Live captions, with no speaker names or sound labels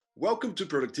Welcome to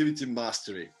Productivity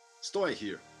Mastery. Stoy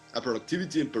here, a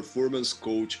productivity and performance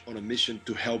coach on a mission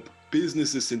to help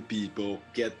businesses and people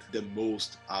get the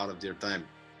most out of their time.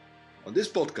 On this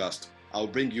podcast, I'll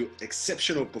bring you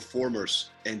exceptional performers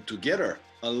and together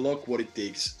unlock what it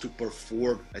takes to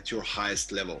perform at your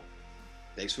highest level.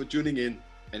 Thanks for tuning in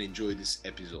and enjoy this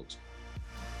episode.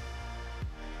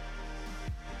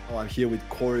 I'm here with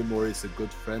Corey Morris, a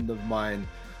good friend of mine.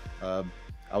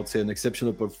 I would say an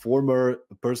exceptional performer,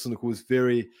 a person who is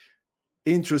very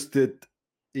interested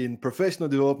in professional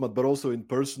development, but also in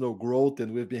personal growth.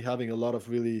 And we've been having a lot of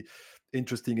really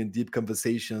interesting and deep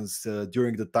conversations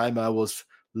during the time I was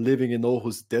living in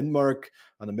Aarhus, Denmark,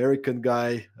 an American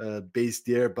guy based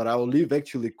there. But I will leave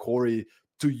actually Corey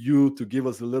to you to give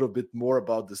us a little bit more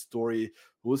about the story.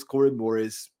 Who's Corey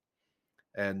Morris?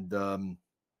 And,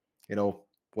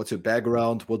 what's your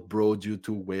background? What brought you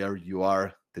to where you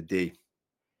are today?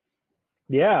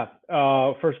 Yeah.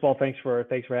 First of all, thanks for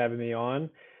having me on.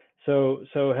 So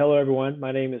hello everyone.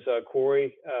 My name is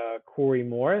Corey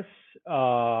Morris.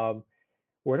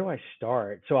 Where do I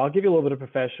start? So I'll give you a little bit of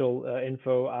professional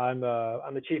info. I'm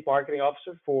the chief marketing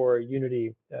officer for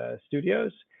Unity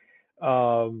Studios.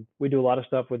 We do a lot of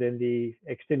stuff within the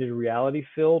extended reality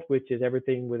field, which is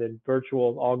everything within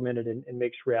virtual, augmented, and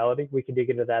mixed reality. We can dig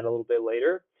into that a little bit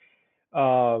later.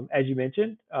 As you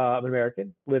mentioned, I'm an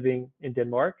American living in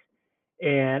Denmark,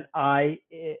 and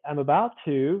I'm about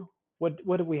to. What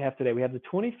do we have today? We have the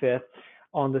 25th.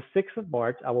 On the 6th of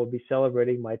March, I will be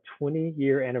celebrating my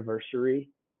 20-year anniversary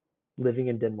living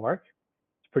in Denmark.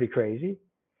 It's pretty crazy.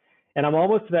 And I'm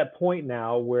almost to that point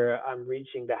now where I'm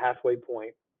reaching the halfway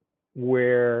point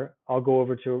where I'll go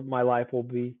over to my life will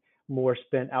be more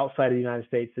spent outside of the United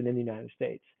States than in the United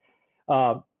States.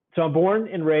 So I'm born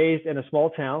and raised in a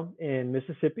small town in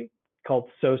Mississippi called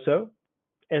Soso,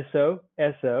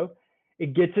 S-O-S-O.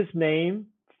 It gets its name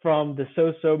from the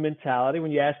so-so mentality.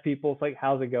 When you ask people, it's like,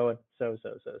 how's it going? So.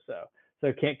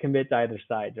 So can't commit to either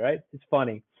side, right? It's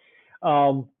funny.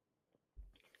 So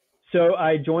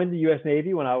I joined the U.S.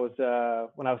 Navy when I was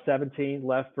 17,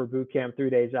 left for boot camp 3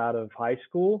 days out of high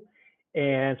school,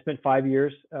 and spent 5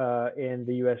 years in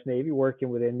the U.S. Navy working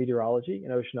within meteorology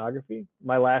and oceanography.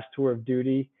 My last tour of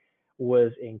duty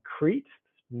was in Crete,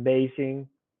 amazing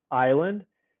island,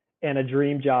 and a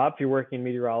dream job if you're working in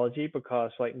meteorology,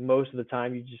 because like most of the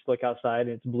time you just look outside and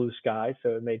it's blue sky. So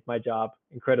it made my job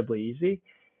incredibly easy.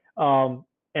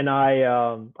 And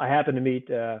I happened to meet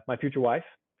my future wife,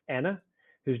 Anna,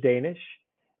 who's Danish.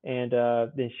 And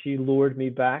then she lured me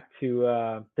back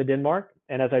to Denmark.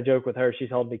 And as I joke with her, she's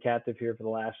held me captive here for the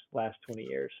last 20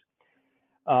 years.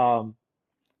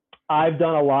 I've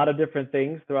done a lot of different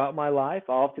things throughout my life.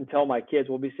 I often tell my kids,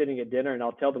 we'll be sitting at dinner and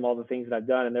I'll tell them all the things that I've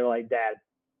done. And they're like, Dad,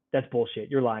 that's bullshit.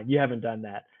 You're lying. You haven't done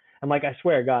that. I'm like, I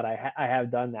swear to God, I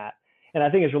have done that. And I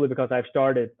think it's really because I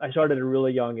started at a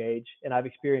really young age, and I've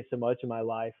experienced so much in my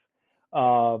life.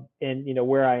 And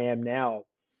where I am now,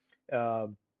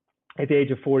 at the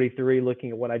age of 43,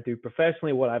 looking at what I do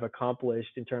professionally, what I've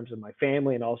accomplished in terms of my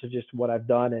family, and also just what I've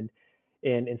done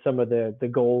and some of the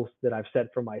goals that I've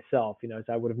set for myself. As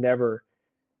I would have never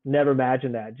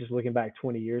imagined that, just looking back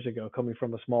 20 years ago, coming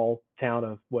from a small town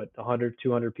of 100,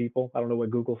 200 people. I don't know what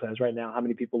Google says right now, how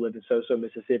many people live in Soso,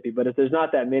 Mississippi, but if there's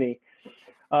not that many,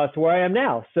 to where I am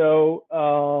now. So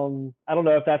I don't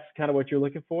know if that's kind of what you're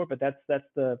looking for, but that's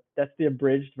the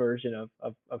abridged version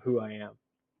of who I am.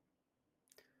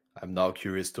 I'm now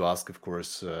curious to ask, of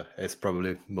course, as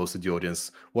probably most of the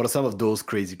audience, what are some of those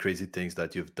crazy things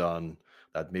that you've done?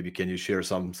 That maybe can you share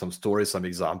some stories, some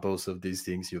examples of these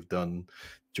things you've done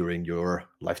during your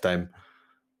lifetime?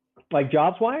 Like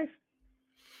jobs wise?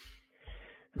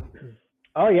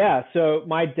 Oh yeah. So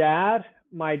my dad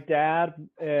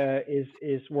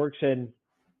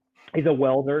he's a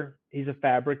welder. He's a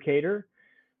fabricator.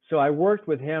 So I worked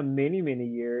with him many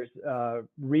years,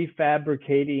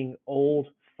 refabricating old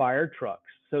fire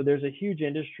trucks. So there's a huge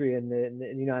industry in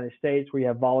the United States where you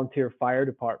have volunteer fire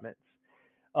departments.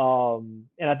 And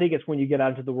I think it's when you get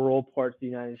out into the rural parts of the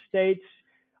United States,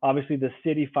 obviously the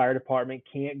city fire department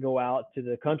can't go out to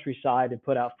the countryside and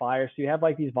put out fires. So you have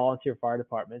like these volunteer fire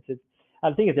departments.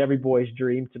 I think it's every boy's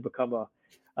dream to become a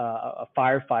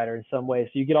firefighter in some way.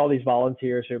 So you get all these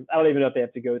volunteers who, I don't even know if they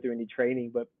have to go through any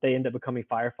training, but they end up becoming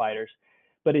firefighters.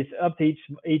 But it's up to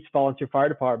each volunteer fire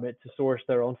department to source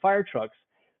their own fire trucks.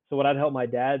 So what I'd help my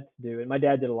dad do, and my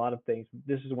dad did a lot of things.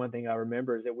 This is one thing I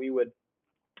remember, is that we would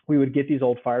get these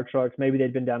old fire trucks. Maybe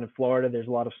they'd been down in Florida. There's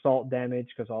a lot of salt damage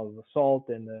because all of the salt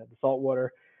and the salt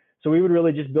water. So we would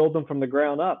really just build them from the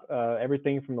ground up,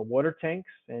 everything from the water tanks.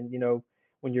 And,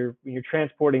 when you're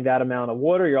transporting that amount of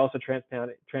water, you're also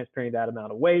transporting that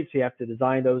amount of weight. So you have to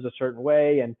design those a certain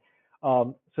way. And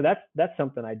so that's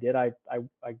something I did.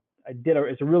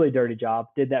 It's a really dirty job.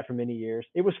 Did that for many years.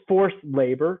 It was forced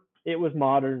labor. It was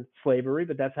modern slavery,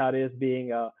 but that's how it is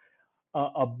being a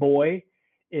boy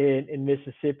in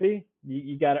Mississippi.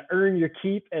 You got to earn your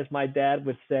keep, as my dad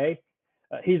would say.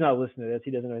 He's not listening to this.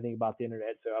 He doesn't know anything about the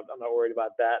internet, so I'm not worried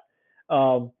about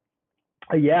that.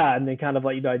 Yeah, and then kind of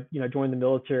like I joined the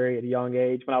military at a young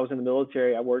age. When I was in the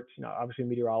military, I worked obviously in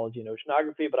meteorology and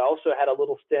oceanography, but I also had a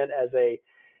little stint as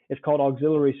it's called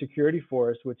auxiliary security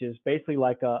force, which is basically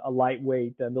like a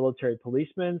lightweight military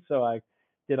policeman. So I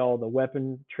did all the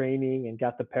weapon training and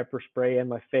got the pepper spray in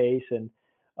my face and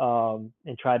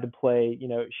tried to play,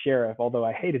 sheriff, although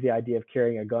I hated the idea of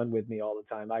carrying a gun with me all the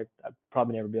time. I'd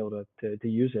probably never be able to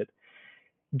use it.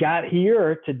 Got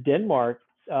here to Denmark,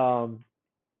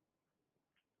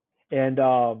 and kind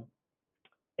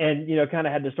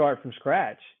of had to start from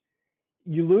scratch.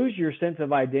 You lose your sense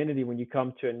of identity when you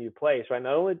come to a new place, right?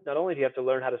 Not only do you have to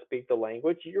learn how to speak the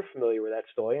language, you're familiar with that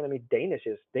story. And I mean, Danish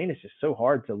is so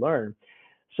hard to learn.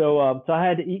 So I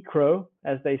had to eat crow,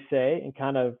 as they say, and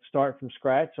kind of start from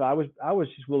scratch. So I was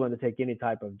just willing to take any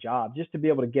type of job just to be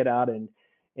able to get out and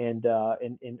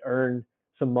earn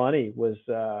some money was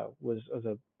a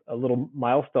little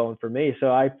milestone for me.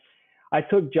 So I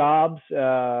took jobs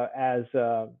as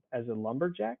a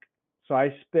lumberjack. So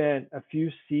I spent a few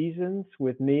seasons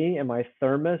with me and my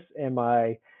thermos and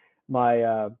my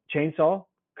chainsaw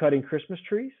cutting Christmas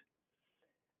trees.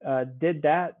 Did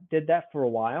that for a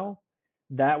while.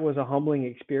 That was a humbling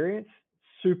experience,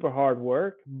 super hard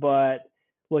work. But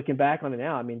looking back on it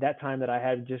now, I mean, that time that I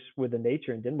had just with the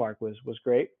nature in Denmark was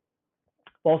great.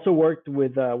 Also worked in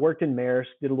Maersk,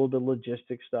 did a little bit of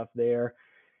logistics stuff there.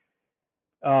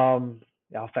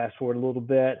 I'll fast forward a little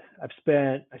bit. I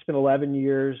spent 11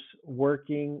 years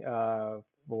working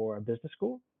for a business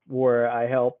school where I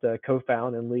helped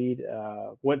co-found and lead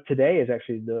what today is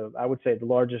actually I would say the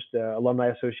largest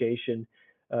alumni association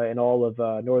in all of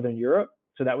Northern Europe.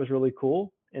 So that was really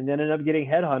cool. And then ended up getting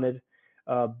headhunted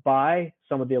by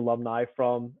some of the alumni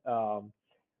from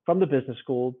the business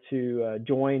school to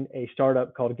join a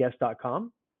startup called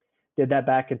Guest.com. Did that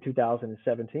back in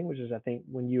 2017, which is I think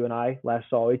when you and I last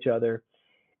saw each other.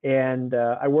 And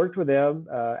I worked with them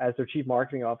as their chief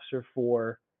marketing officer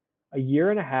for a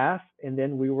year and a half, and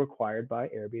then we were acquired by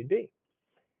Airbnb.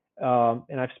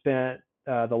 And I've spent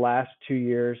the last 2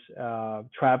 years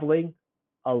traveling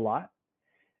a lot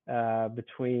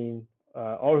between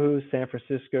Aarhus, San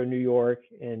Francisco, New York,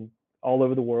 and all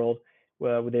over the world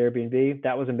with Airbnb.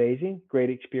 That was amazing, great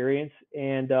experience,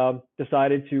 and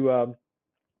decided to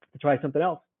try something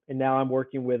else. And now I'm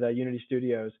working with Unity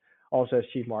Studios, also as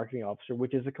chief marketing officer,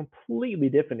 which is a completely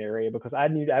different area because I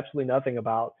knew absolutely nothing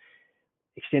about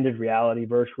extended reality,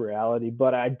 virtual reality,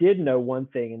 but I did know one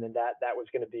thing, and then that was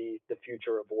going to be the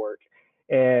future of work.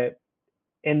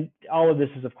 And all of this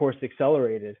is, of course,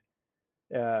 accelerated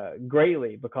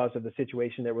greatly because of the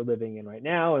situation that we're living in right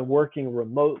now, and working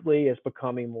remotely is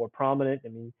becoming more prominent. I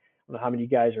mean, I don't know how many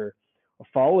of you guys are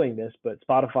following this, but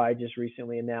Spotify just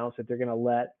recently announced that they're going to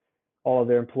let all of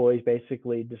their employees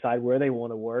basically decide where they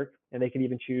want to work, and they can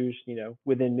even choose,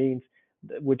 within means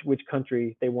which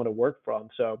country they want to work from.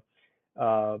 So,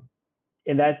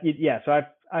 and that, yeah. So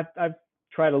I've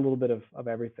tried a little bit of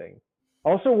everything.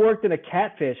 Also worked in a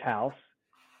catfish house,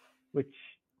 which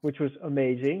was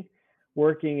amazing.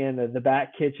 Working in the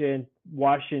back kitchen,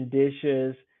 washing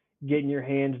dishes, getting your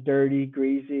hands dirty,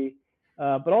 greasy.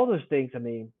 But all those things, I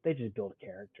mean, they just build a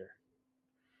character.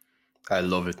 I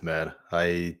love it, man.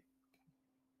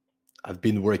 I've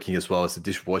been working as well as a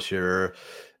dishwasher,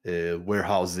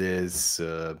 warehouses.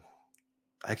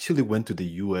 I actually went to the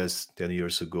US 10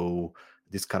 years ago,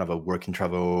 this kind of a work and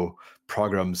travel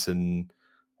programs. And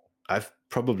I've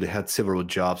probably had several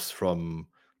jobs from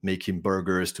making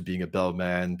burgers to being a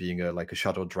bellman, being like a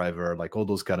shuttle driver, like all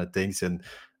those kind of things.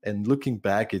 And looking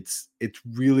back, it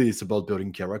really is about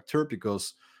building character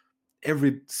because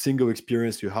every single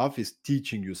experience you have is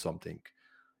teaching you something.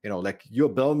 Like you're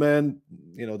a bellman,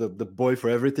 the boy for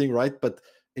everything, right? But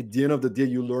at the end of the day,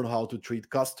 you learn how to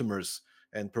treat customers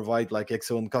and provide like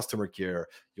excellent customer care.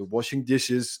 You're washing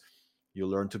dishes, you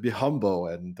learn to be humble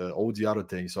and all the other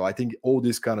things. So I think all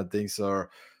these kind of things are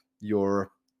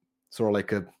your sort of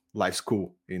like a life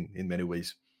school in many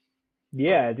ways.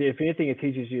 Yeah, if anything, it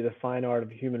teaches you the fine art of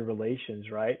human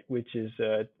relations, right? Which is,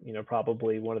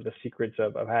 probably one of the secrets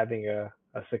of having a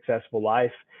successful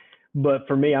life. But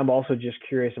for me, I'm also just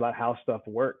curious about how stuff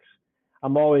works.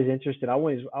 I'm always interested. I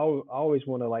always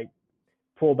want to like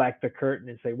pull back the curtain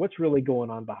and say, what's really going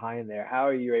on behind there? How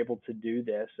are you able to do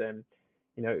this? And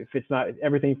if it's not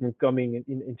everything from coming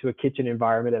into a kitchen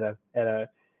environment at a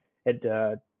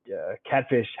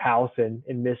catfish house in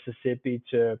Mississippi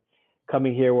to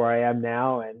coming here where I am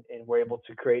now, and we're able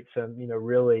to create some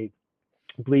really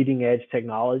bleeding edge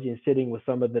technology, and sitting with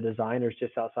some of the designers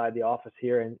just outside the office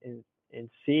here and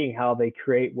seeing how they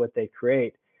create what they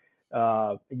create.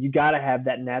 You got to have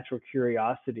that natural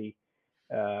curiosity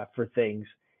for things,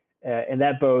 and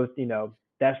that both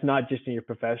that's not just in your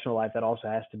professional life, that also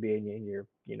has to be in your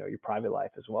your private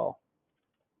life as well.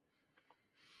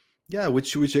 Yeah,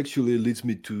 which actually leads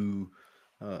me to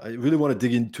I really want to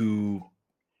dig into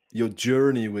your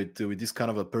journey with this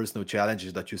kind of a personal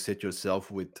challenges that you set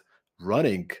yourself with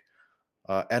running.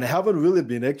 And I haven't really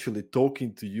been actually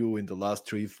talking to you in the last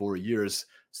 3-4 years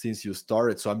since you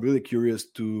started. So I'm really curious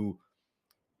to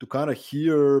kind of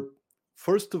hear,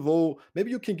 first of all,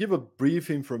 maybe you can give a brief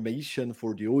information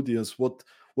for the audience what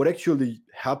actually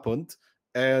happened.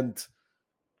 And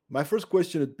my first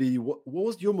question would be, what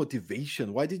was your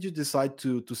motivation? Why did you decide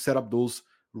to set up those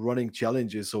running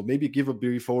challenges? So maybe give a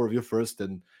brief overview first,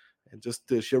 and just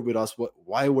share with us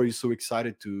why were you so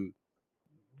excited to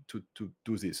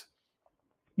do this?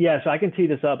 Yeah, so I can tee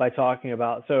this up by talking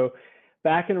about, so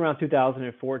back in around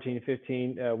 2014,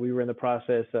 15, we were in the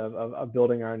process of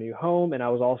building our new home, and I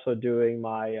was also doing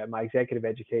my executive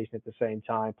education at the same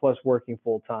time, plus working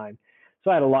full time.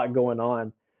 So I had a lot going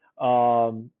on,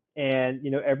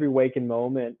 and every waking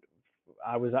moment,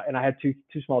 and I had two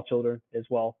small children as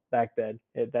well back then,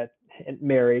 and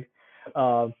married.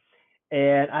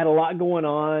 And I had a lot going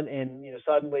on, and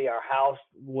suddenly our house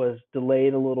was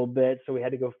delayed a little bit, so we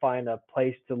had to go find a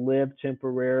place to live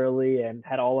temporarily, and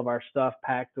had all of our stuff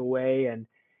packed away. And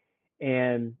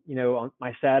on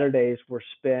my Saturdays were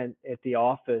spent at the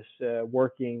office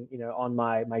working, on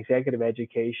my executive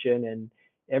education, and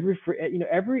every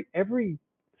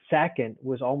second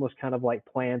was almost kind of like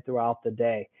planned throughout the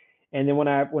day. And then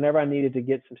whenever I needed to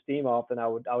get some steam off, then I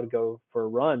would go for a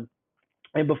run.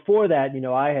 And before that,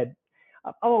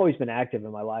 I've always been active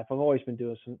in my life. I've always been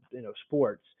doing some,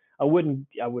 sports. I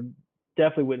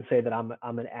definitely wouldn't say that I'm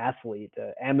an athlete,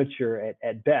 amateur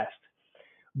at best.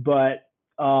 But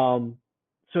so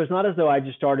it's not as though I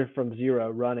just started from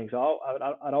zero running. So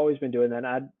I'd always been doing that.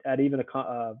 And I'd even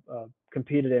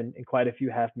competed in quite a few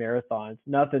half marathons.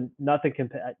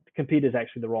 Compete is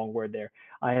actually the wrong word there.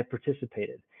 I had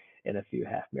participated in a few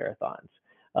half marathons.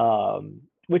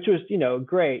 Which was,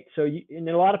 great. So, and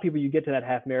a lot of people, you get to that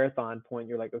half marathon point,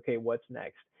 you're like, okay, what's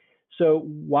next? So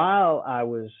while I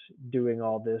was doing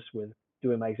all this with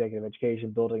doing my executive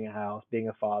education, building a house, being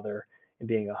a father, and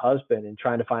being a husband, and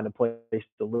trying to find a place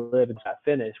to live and not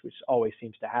finish, which always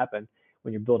seems to happen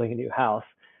when you're building a new house,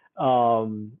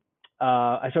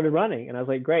 I started running, and I was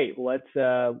like, great, let's,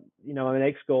 my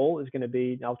next goal is going to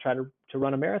be, I'll try to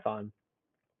run a marathon.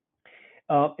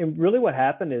 And really what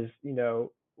happened is,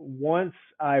 once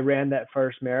I ran that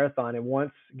first marathon, and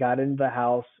once got into the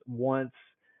house, once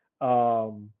I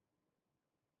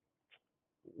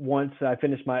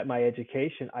finished my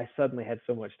education, I suddenly had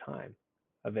so much time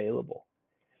available.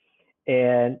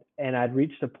 And I'd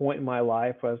reached a point in my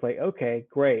life where I was like, okay,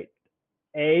 great.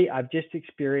 I've just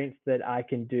experienced that I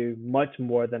can do much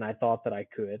more than I thought that I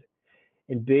could.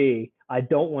 And B, I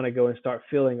don't want to go and start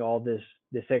filling all this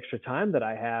extra time that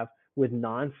I have with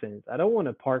nonsense. I don't want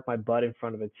to park my butt in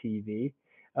front of a TV.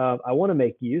 I want to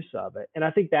make use of it. And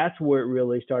I think that's where it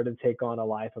really started to take on a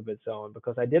life of its own,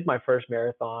 because I did my first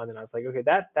marathon, and I was like, okay,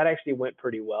 that actually went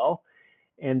pretty well.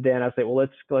 And then I was like, well,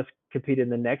 let's compete in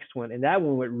the next one. And that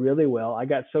one went really well. I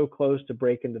got so close to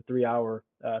breaking the 3-hour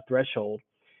threshold,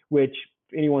 which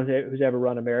anyone who's ever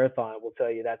run a marathon will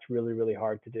tell you that's really, really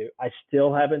hard to do. I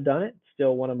still haven't done it.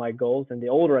 Still one of my goals. And the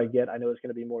older I get, I know it's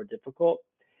going to be more difficult.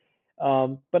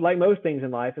 But like most things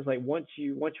in life, it's like once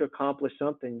you accomplish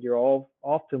something, you're all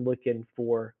often looking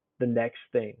for the next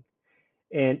thing.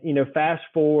 And fast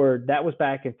forward, that was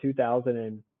back in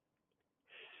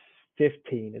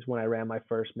 2015 is when I ran my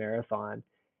first marathon.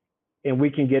 And we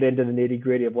can get into the nitty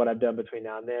gritty of what I've done between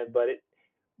now and then. But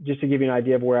just to give you an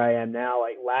idea of where I am now,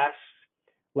 like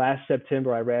last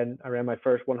September, I ran my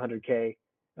first 100K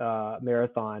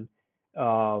marathon.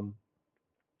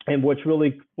 And what's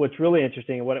really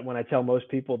interesting, and when I tell most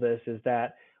people this, is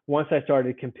that once I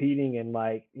started competing in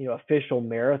official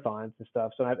marathons and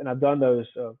stuff, so I've done those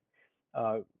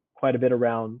quite a bit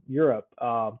around Europe.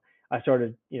 I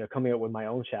started coming up with my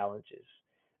own challenges,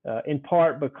 in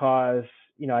part because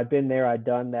I'd been there, I'd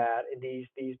done that, and these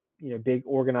big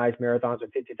organized marathons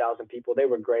with 50,000 people, they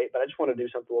were great, but I just want to do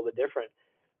something a little bit different.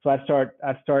 So I'd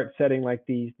start setting like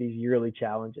these yearly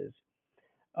challenges.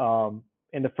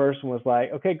 And the first one was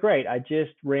like, okay, great. I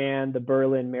just ran the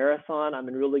Berlin Marathon. I'm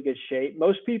in really good shape.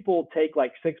 Most people take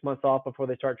like 6 months off before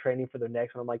they start training for their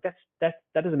next one. I'm like, that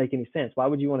doesn't make any sense. Why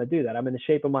would you want to do that? I'm in the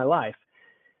shape of my life.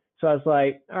 So I was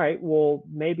like, all right, well,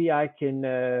 maybe I can.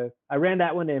 I ran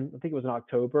that one in, I think it was in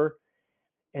October.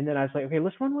 And then I was like, okay,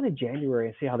 let's run one in January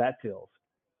and see how that feels.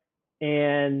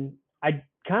 And I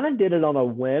kind of did it on a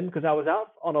whim because I was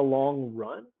out on a long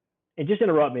run. And just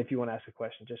interrupt me if you want to ask a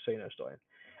question, just so you know,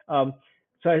 Stoyan.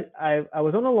 So I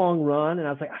was on a long run, and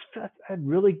I was like, I had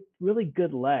really, really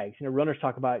good legs. You know, runners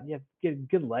talk about you have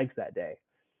good legs that day.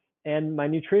 And my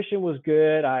nutrition was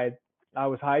good. I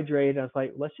was hydrated. I was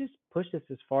like, let's just push this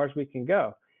as far as we can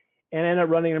go. And I ended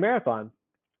up running a marathon,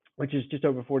 which is just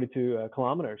over 42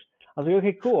 kilometers. I was like,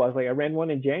 okay, cool. I was like, I ran one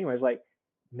in January. I was like,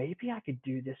 maybe I could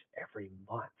do this every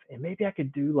month, and maybe I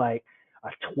could do like a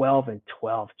 12 and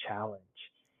 12 challenge.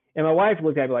 And my wife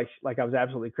looked at me like I was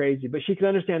absolutely crazy, but she could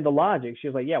understand the logic. She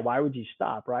was like, yeah, why would you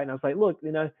stop, right? And I was like, look,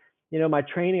 my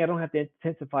training, I don't have to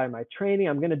intensify my training.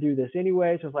 I'm going to do this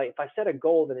anyway. So it's like, if I set a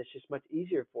goal, then it's just much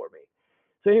easier for me.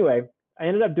 So anyway, I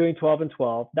ended up doing 12 and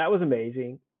 12. That was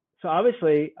amazing. So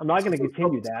obviously, I'm not going to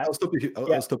continue that. I'll stop you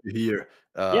here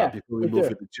before we move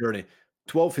with the journey.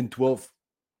 12 and 12.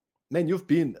 Man, you've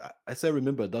been, as I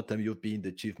remember at that time, you've been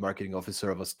the chief marketing officer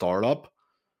of a startup.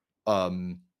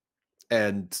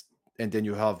 And then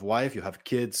you have wife, you have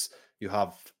kids, you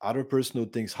have other personal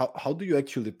things. How do you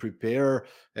actually prepare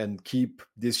and keep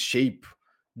this shape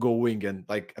going? And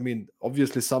like, I mean,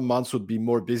 obviously some months would be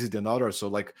more busy than others. So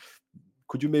like,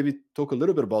 could you maybe talk a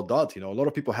little bit about that? You know, a lot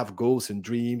of people have goals and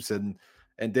dreams, and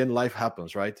then life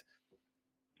happens, right?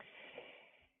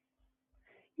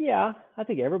 Yeah, I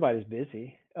think everybody's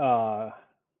busy.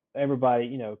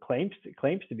 Everybody, claims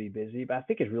to be busy, but I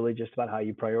think it's really just about how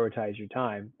you prioritize your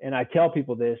time. And I tell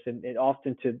people this, and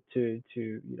often to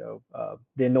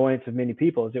the annoyance of many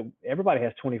people, is that everybody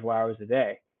has 24 hours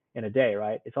in a day,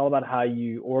 right? It's all about how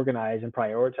you organize and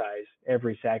prioritize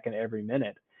every second, every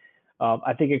minute.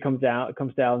 I think it comes down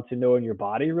to knowing your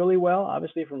body really well,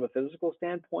 obviously from a physical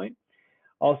standpoint.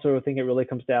 Also, I think it really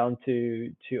comes down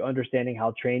to understanding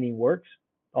how training works.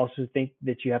 Also think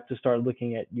that you have to start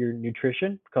looking at your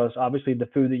nutrition, because obviously the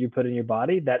food that you put in your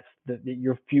body,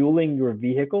 you're fueling your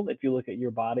vehicle if you look at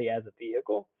your body as a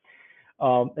vehicle.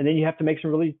 And then you have to make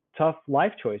some really tough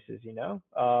life choices, am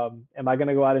I going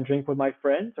to go out and drink with my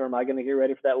friends, or am I going to get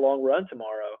ready for that long run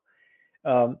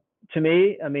tomorrow? To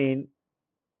me, I mean,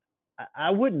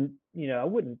 I wouldn't, I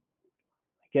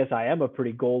guess I am a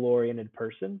pretty goal oriented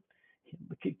person,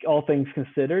 all things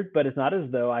considered, but it's not as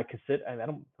though I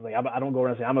don't go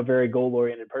around and say I'm a very goal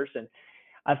oriented person.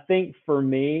 I think for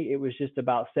me, it was just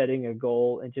about setting a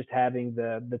goal and just having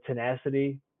the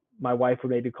tenacity. My wife would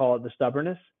maybe call it the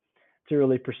stubbornness to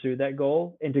really pursue that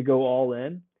goal and to go all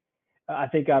in. I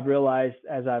think I've realized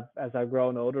as I've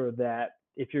grown older that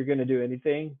if you're going to do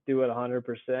anything, do it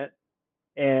 100%.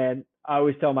 And I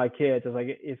always tell my kids, I was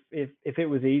like, if it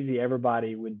was easy,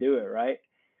 everybody would do it, right?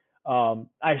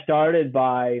 I started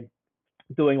by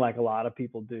doing like a lot of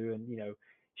people do, and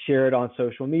share it on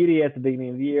social media at the beginning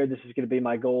of the year. This is going to be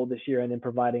my goal this year, and then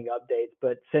providing updates.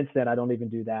 But since then, I don't even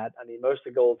do that. I mean, most of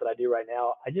the goals that I do right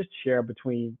now, I just share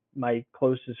between my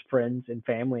closest friends and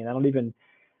family, and I don't even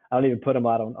put them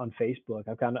out on Facebook.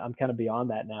 I'm kind of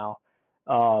beyond that now.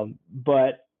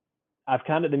 But I've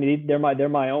they're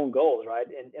my own goals, right?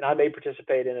 And I may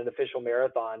participate in an official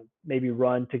marathon, maybe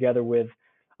run together with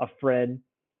a friend,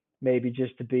 maybe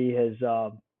just to be his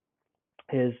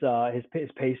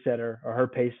pace setter or her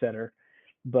pace setter.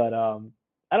 But I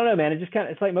don't know, man.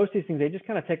 It's like most of these things, they just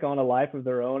kind of take on a life of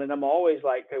their own. And I'm always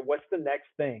like, okay, what's the next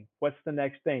thing? What's the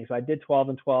next thing? So I did 12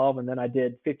 and 12, and then I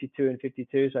did 52 and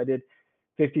 52. So I did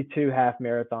 52 half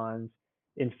marathons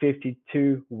in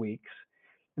 52 weeks.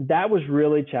 That was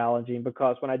really challenging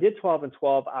because when I did 12 and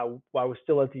 12, I was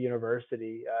still at the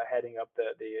university, heading up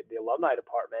the alumni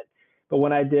department. But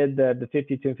when I did the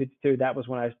 52 and 52, that was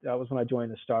when I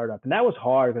joined the startup, and that was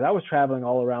hard because I was traveling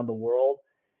all around the world.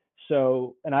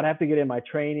 So, and I'd have to get in my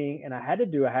training, and I had to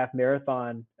do a half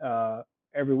marathon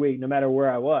every week, no matter where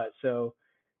I was. So,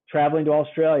 traveling to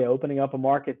Australia, opening up a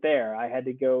market there, I had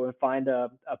to go and find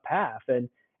a path, and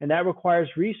that requires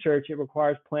research. It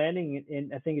requires planning,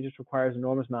 and I think it just requires an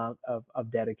enormous amount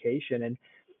of dedication.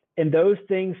 And those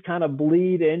things kind of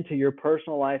bleed into your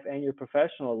personal life and your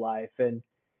professional life. And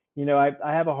I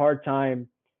have a hard time.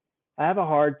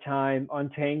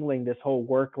 Untangling this whole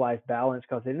work-life balance,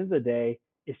 because at the end of the day,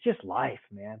 it's just life,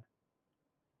 man.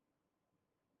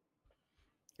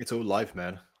 It's all life,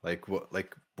 man. Like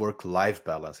work-life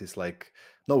balance. It's like,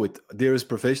 no, there is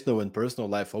professional and personal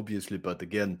life, obviously, but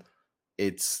again,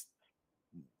 it's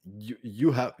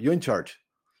you're in charge.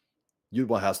 You're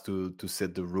one has to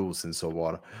set the rules and so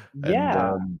on. And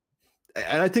Yeah,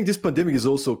 and I think this pandemic is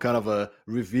also kind of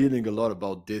revealing a lot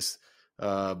about this,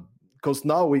 because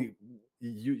now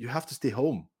you have to stay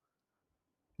home.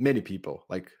 Many people,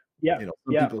 like, yeah,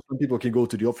 yeah. some people can go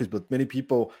to the office, but many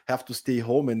people have to stay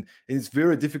home, and it's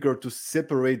very difficult to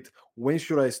separate when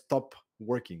should I stop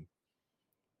working,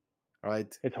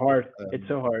 right? It's hard. It's Um,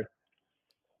 so hard.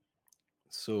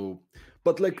 so,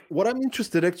 but like what I'm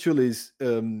interested actually is,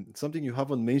 something you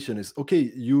haven't mentioned is,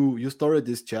 okay, you started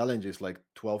these challenges like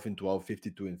 12 and 12,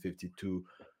 52 and 52.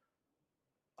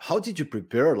 How did you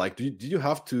prepare? Like, did you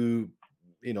have to,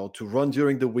 to run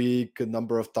during the week a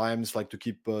number of times, like to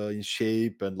keep in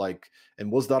shape, and like,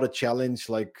 and was that a challenge?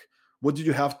 Like, what did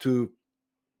you have to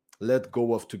let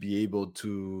go of to be able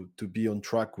to be on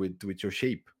track with your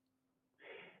shape?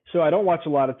 So I don't watch a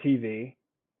lot of TV,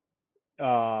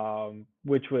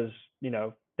 which was,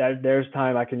 that there's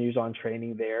time I can use on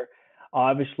training there.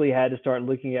 Obviously, had to start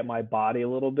looking at my body a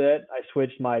little bit. I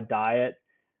switched my diet.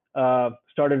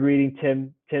 Started reading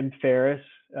Tim Ferriss.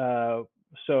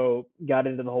 So got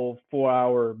into the whole 4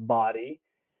 hour body.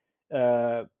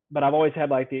 But I've always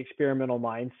had like the experimental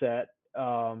mindset.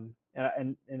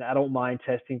 And I don't mind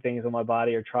testing things on my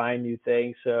body or trying new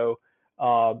things. So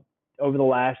over the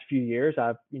last few years,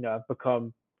 I've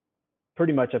become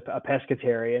pretty much a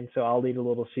pescatarian. So I'll eat a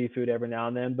little seafood every now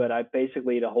and then, but I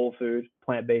basically eat a whole food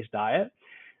plant-based diet.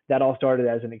 That all started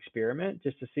as an experiment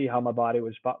just to see how my body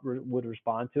would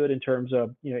respond to it in terms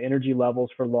of, energy levels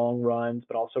for long runs,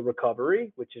 but also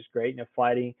recovery, which is great.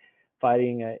 Fighting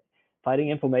fighting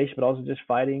inflammation, but also just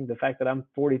fighting the fact that I'm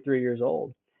 43 years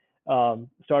old.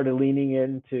 Started leaning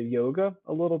into yoga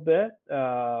a little bit.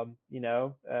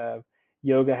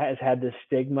 Yoga has had this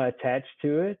stigma attached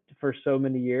to it for so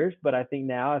many years, but I think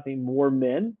more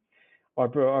men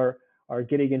are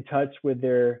getting in touch with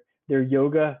their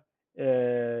yoga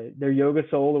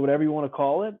soul, or whatever you want to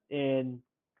call it, and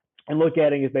look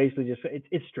at it as basically just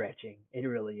it's stretching. It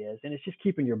really is, and it's just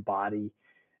keeping your body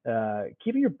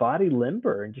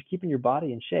limber and just keeping your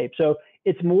body in shape. So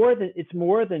it's more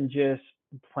than just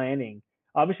planning.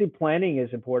 Obviously, planning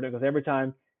is important because every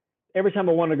time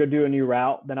I want to go do a new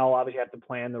route, then I'll obviously have to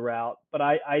plan the route. But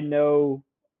I know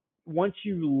once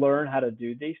you learn how to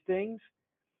do these things,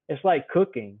 it's like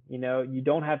cooking. You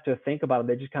don't have to think about them;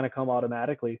 they just kind of come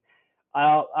automatically.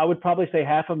 I would probably say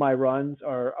half of my runs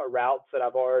are routes that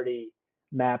I've already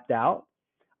mapped out.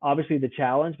 Obviously, the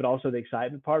challenge, but also the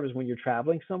excitement part is when you're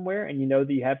traveling somewhere and you know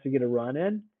that you have to get a run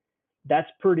in. That's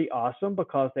pretty awesome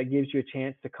because that gives you a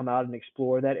chance to come out and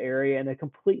explore that area in a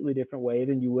completely different way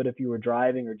than you would if you were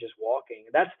driving or just walking.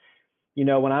 That's, when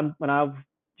I've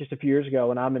just a few years ago,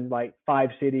 when I'm in like 5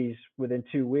 cities within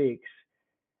 2 weeks,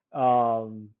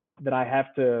 that I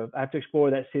have to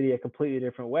explore that city a completely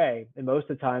different way. And most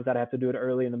of the times I'd have to do it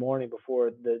early in the morning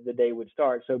before the day would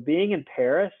start. So being in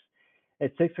Paris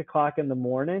at 6 o'clock in the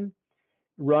morning,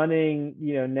 running,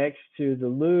 next to the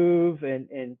Louvre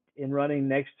and running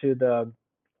next to the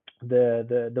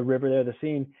river there, the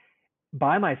Seine,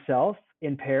 by myself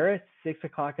in Paris, 6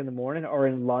 o'clock in the morning, or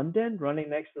in London, running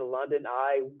next to the London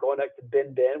Eye, going up to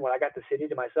Bin Bin, when I got the city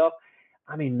to myself.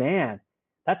 I mean, man,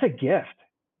 that's a gift.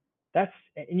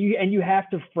 And you have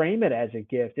to frame it as a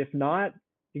gift. If not,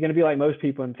 you're going to be like most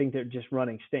people and think that just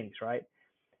running stinks, right?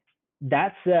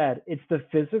 That said, it's the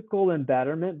physical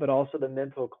embetterment, but also the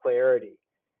mental clarity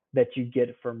that you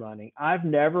get from running. I've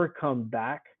never come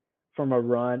back from a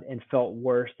run and felt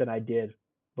worse than I did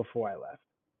before I left.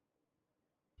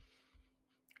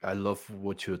 I love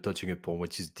what you're touching upon,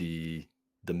 which is the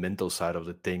mental side of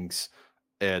the things.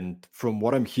 And from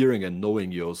what I'm hearing and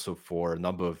knowing you also for a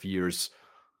number of years,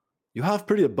 you have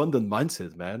pretty abundant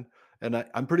mindset, man. And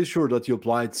I'm pretty sure that you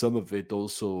applied some of it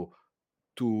also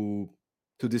to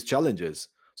these challenges.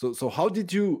 So how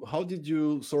did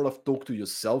you sort of talk to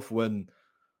yourself when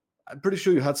I'm pretty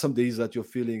sure you had some days that you're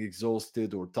feeling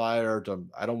exhausted or tired.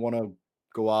 I don't want to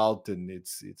go out and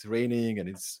it's raining and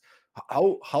it's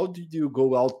how did you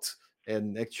go out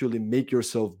and actually make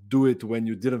yourself do it when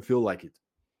you didn't feel like it?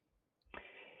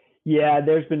 Yeah,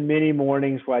 there's been many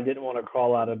mornings where I didn't want to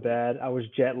crawl out of bed. I was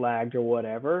jet lagged or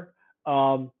whatever.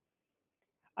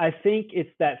 I think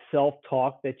it's that self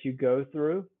talk that you go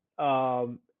through.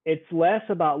 It's less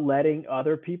about letting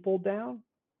other people down,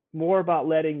 more about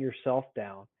letting yourself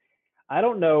down. I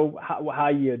don't know how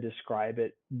you describe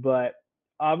it, but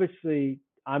obviously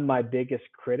I'm my biggest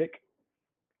critic.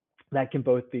 That can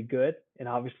both be good and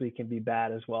obviously can be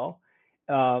bad as well.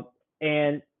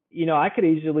 And I could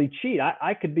easily cheat.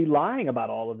 I could be lying about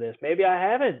all of this. Maybe I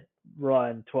haven't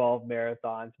run 12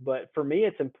 marathons, but for me,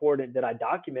 it's important that I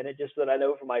document it just so that I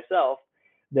know for myself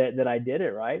that I did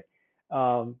it right.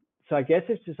 So I guess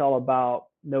it's just all about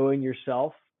knowing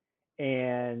yourself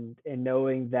and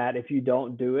knowing that if you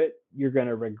don't do it, you're going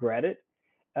to regret it.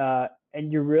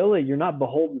 And you're not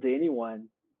beholden to anyone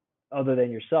other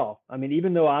than yourself. I mean,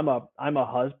 even though I'm a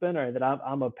husband or that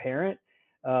I'm a parent,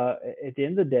 at the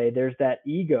end of the day, there's that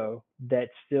ego that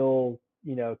still,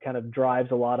 kind of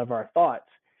drives a lot of our thoughts.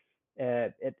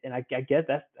 And I guess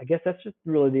that's just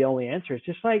really the only answer. It's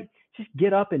just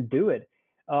get up and do it.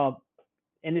 And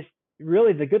it's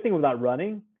really the good thing about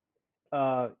running.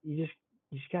 You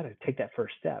just got to take that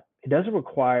first step. It doesn't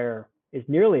require is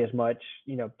nearly as much,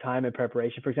 time and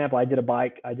preparation. For example, I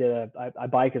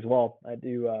bike as well. I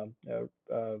do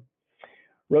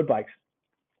road bikes.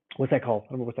 What's that called? I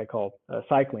don't know what's that called.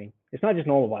 Cycling. It's not just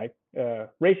normal bike.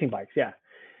 Racing bikes. Yeah.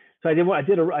 So I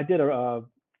did a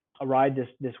ride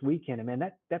this weekend, and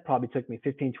man, that probably took me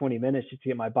 15, 20 minutes just to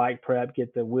get my bike prepped,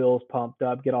 get the wheels pumped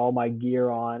up, get all my gear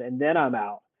on, and then I'm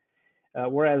out.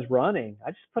 Whereas running,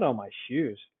 I just put on my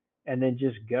shoes and then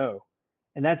just go.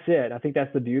 And that's it. I think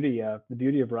that's the beauty of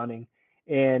running.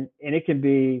 And it can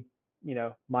be,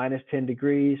 minus 10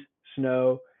 degrees,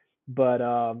 snow, but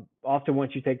often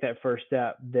once you take that first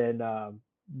step, then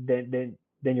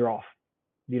you're off.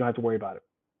 You don't have to worry about it.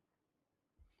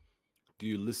 Do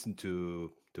you listen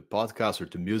to podcasts or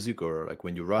to music, or like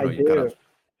when you run, I or you do. kind of?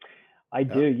 I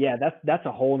do. Yeah, that's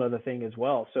a whole nother thing as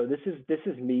well. So this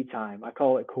is me time. I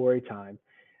call it Corey time.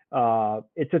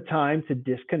 It's a time to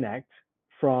disconnect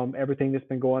from everything that's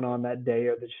been going on that day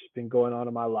or that's just been going on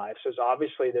in my life. So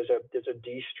obviously there's a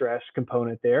de-stress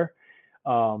component there.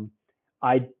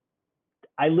 I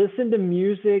listen to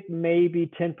music maybe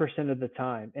 10% of the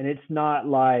time, and it's not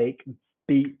like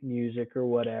beat music or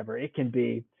whatever. It can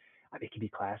be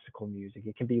classical music.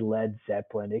 It can be Led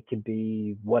Zeppelin. It can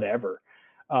be whatever.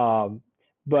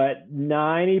 But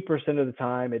 90% of the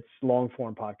time it's long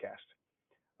form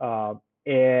podcast.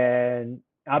 And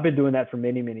I've been doing that for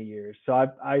many, many years. So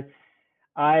I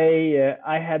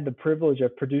had the privilege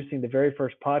of producing the very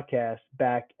first podcast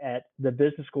back at the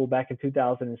business school back in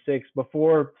 2006,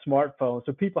 before smartphones.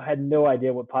 So people had no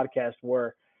idea what podcasts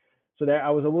were. So there,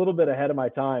 I was a little bit ahead of my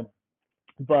time.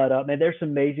 But man, there's some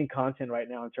amazing content right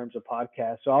now in terms of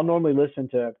podcasts. So I'll normally listen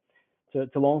to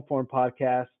long form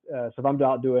podcasts. So if I'm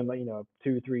out doing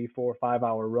 2, 3, 4, 5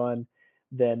 hour run,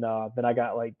 then I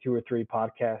got like 2 or 3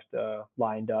 podcasts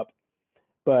lined up.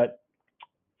 But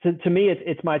to me,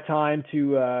 it's my time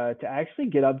to actually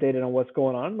get updated on what's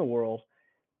going on in the world.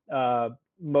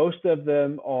 Most of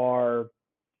them are,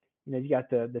 you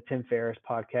got the Tim Ferriss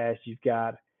podcast. You've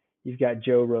got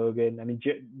Joe Rogan. I mean,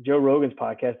 Joe Rogan's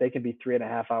podcast, they can be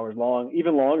 3.5 hours long,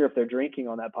 even longer if they're drinking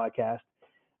on that podcast.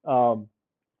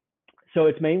 So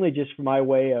it's mainly just for my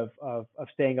way of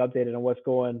staying updated on what's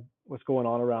going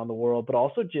on around the world, but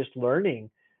also just learning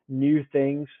new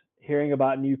things, hearing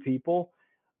about new people.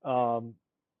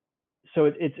 So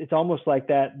it's almost like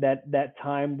that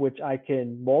time which I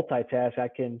can multitask. I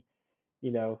can,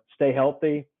 stay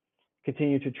healthy,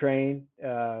 continue to train,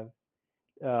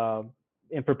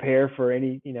 and prepare for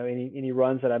any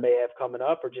runs that I may have coming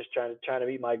up, or just trying to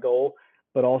meet my goal.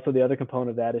 But also the other component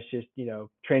of that is just,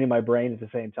 training my brain at the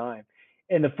same time.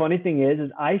 And the funny thing is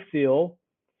I feel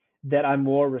that I'm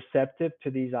more receptive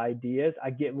to these ideas. I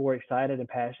get more excited and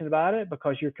passionate about it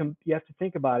because you have to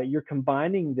think about it. You're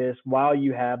combining this while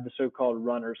you have the so-called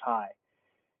runner's high.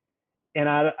 And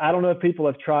I don't know if people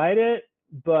have tried it,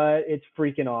 but it's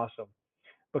freaking awesome,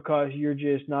 because you're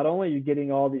just, not only you're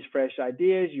getting all these fresh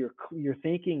ideas, your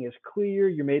thinking is clear.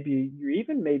 You're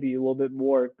even maybe a little bit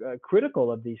more critical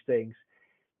of these things.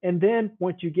 And then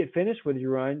once you get finished with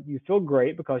your run, you feel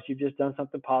great because you've just done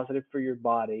something positive for your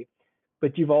body,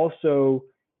 but you've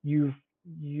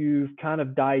kind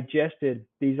of digested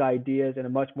these ideas in a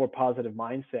much more positive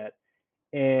mindset.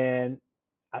 And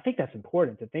I think that's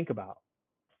important to think about.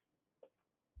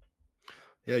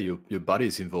 Yeah, your body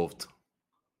is involved.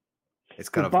 It's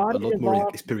kind of body a lot more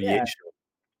involved, experiential. yeah.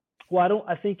 Well,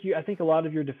 I think a lot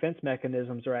of your defense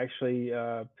mechanisms are actually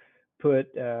put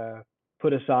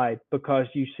aside because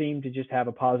you seem to just have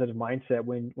a positive mindset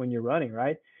when you're running,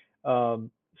 right? So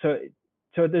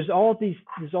there's all these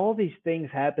things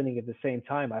happening at the same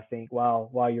time, I think,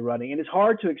 while you're running. And it's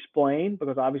hard to explain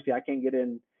because obviously I can't get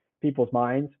in people's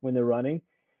minds when they're running.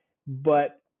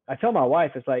 But I tell my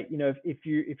wife, it's like, if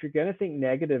you're going to think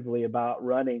negatively about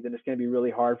running, then it's going to be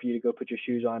really hard for you to go put your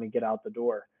shoes on and get out the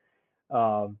door.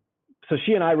 So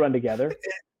she and I run together.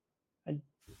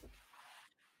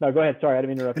 No, go ahead. Sorry, I didn't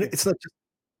mean to interrupt you.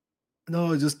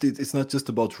 No, it's not just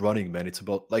about running, man. It's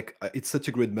about like it's such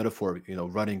a great metaphor,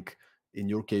 running in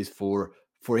your case for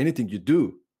anything you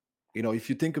do. If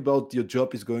you think about your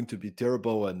job is going to be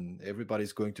terrible and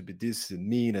everybody's going to be this and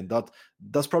mean and that,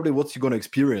 that's probably what you're going to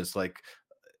experience. Like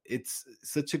it's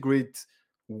such a great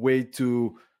way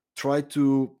to try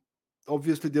to,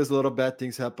 obviously there's a lot of bad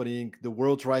things happening. The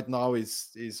world right now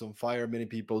is on fire, many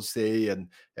people say, and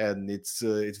it's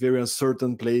very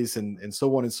uncertain place and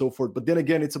so on and so forth. But then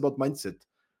again, it's about mindset.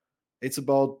 It's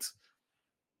about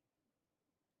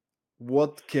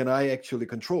what can I actually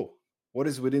control, what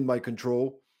is within my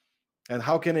control, and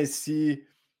how can I see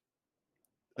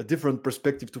a different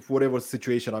perspective to whatever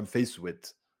situation I'm faced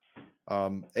with.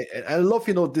 And I love,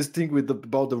 this thing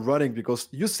about the running, because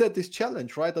you set this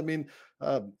challenge, right? I mean,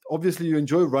 obviously you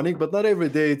enjoy running, but not every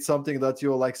day it's something that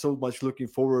you're like so much looking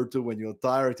forward to when you're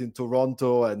tired in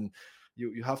Toronto and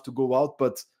you have to go out.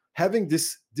 But having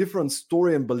this different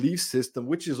story and belief system,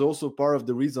 which is also part of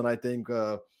the reason I think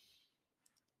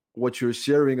what you're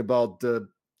sharing about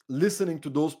listening to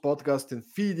those podcasts and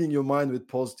feeding your mind with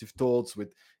positive thoughts, with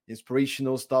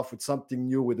inspirational stuff, with something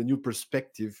new, with a new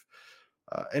perspective.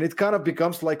 And it kind of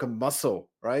becomes like a muscle,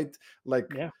 right? Like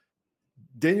Yeah.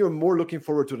 then you're more looking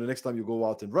forward to the next time you go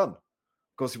out and run,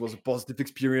 because it was a positive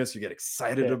experience. You get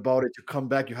excited Yeah. about it. You come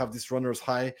back, you have this runner's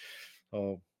high.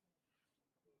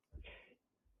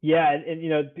 Yeah,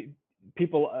 and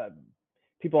people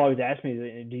people always ask me,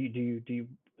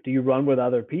 do you run with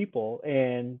other people?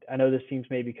 And I know this seems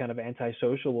maybe kind of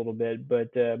antisocial a little bit, but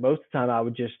most of the time I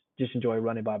would just enjoy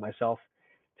running by myself,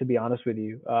 to be honest with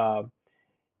you.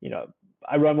 You know,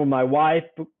 I run with my wife,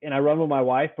 and I run with my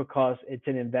wife because it's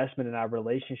an investment in our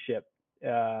relationship.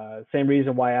 Same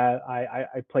reason why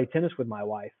I play tennis with my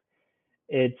wife.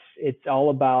 It's all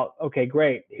about, okay,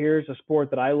 great. Here's a sport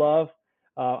that I love.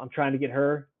 I'm trying to get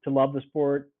her to love the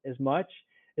sport as much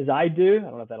as I do. I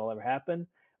don't know if that'll ever happen,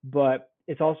 but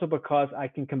it's also because I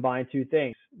can combine two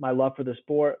things: my love for the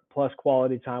sport plus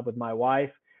quality time with my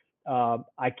wife.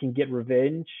 I can get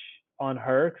revenge on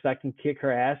her because I can kick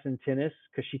her ass in tennis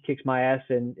because she kicks my ass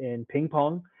in ping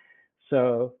pong.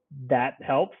 So that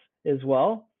helps as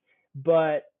well.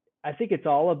 But I think it's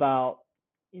all about,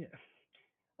 you know,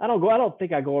 I don't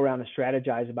think I go around and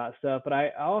strategize about stuff, but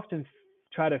I often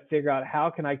try to figure out how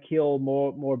can I kill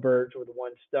more birds with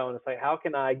one stone. It's like, how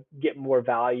can I get more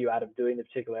value out of doing the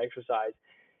particular exercise?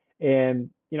 And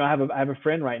I have a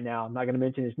friend right now. I'm not going to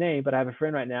mention his name, but I have a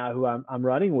friend right now who I'm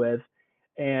running with,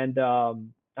 and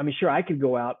I mean, sure, I could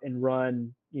go out and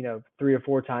run 3 or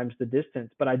 4 times the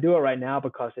distance, but I do it right now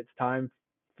because it's time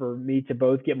for me to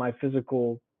both get my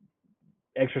physical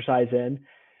exercise in,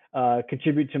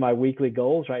 contribute to my weekly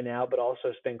goals right now, but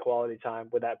also spend quality time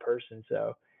with that person.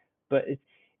 So, but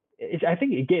it's I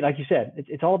think, again, like you said,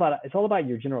 it's all about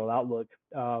your general outlook.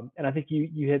 And I think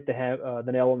you hit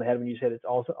the nail on the head when you said it's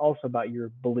also about your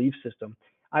belief system.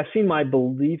 I've seen my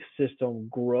belief system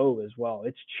grow as well.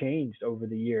 It's changed over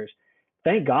the years.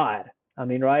 Thank God. I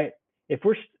mean, right?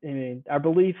 Our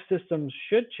belief systems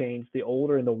should change the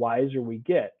older and the wiser we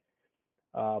get.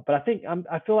 But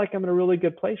I feel like I'm in a really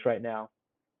good place right now.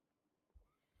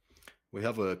 We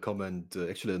have a comment,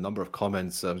 actually a number of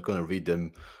comments. I'm going to read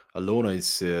them. Alona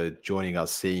is joining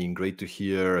us saying, great to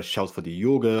hear, a shout for the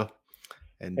yoga.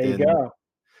 And There you then go.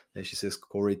 she says,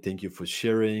 Corey, thank you for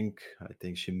sharing. I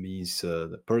think she means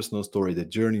the personal story, the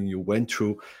journey you went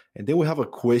through. And then we have a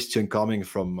question coming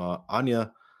from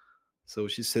Anya. So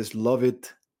she says, love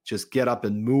it. Just get up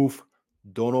and move.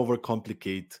 Don't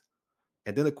overcomplicate.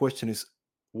 And then the question is,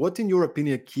 what in your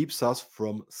opinion keeps us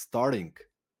from starting,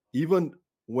 even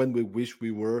when we wish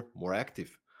we were more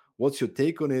active? What's your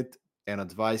take on it and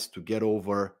advice to get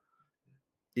over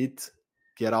it,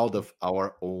 get out of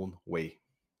our own way?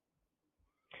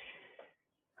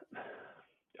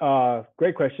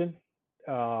 Great question.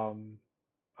 I'm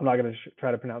not going to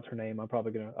try to pronounce her name. I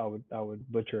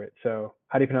would butcher it. So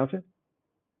how do you pronounce it?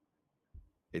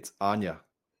 It's Anya.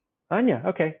 Anya.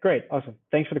 Okay, great. Awesome.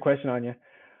 Thanks for the question, Anya.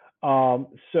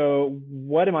 So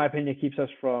what, in my opinion, keeps us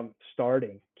from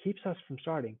starting? Keeps us from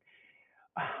starting.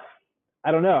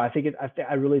 I don't know.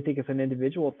 I really think it's an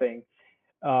individual thing.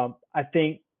 I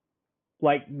think,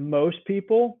 like most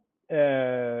people,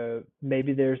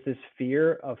 maybe there's this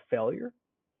fear of failure.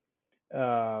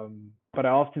 But I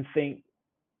often think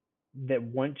that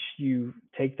once you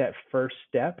take that first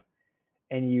step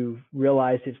and you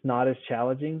realize it's not as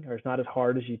challenging or it's not as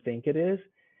hard as you think it is,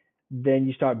 then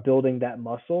you start building that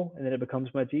muscle, and then it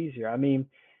becomes much easier. I mean,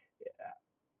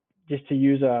 just to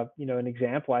use an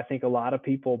example, I think a lot of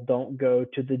people don't go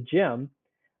to the gym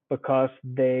because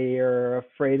they are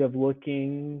afraid of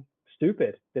looking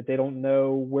stupid, that they don't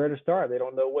know where to start, they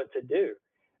don't know what to do,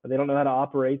 they don't know how to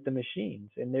operate the machines,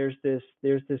 and there's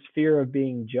this fear of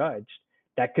being judged.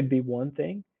 That could be one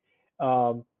thing.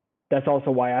 Um, that's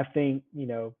also why I think,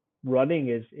 running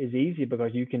is easy,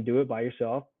 because you can do it by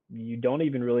yourself. You don't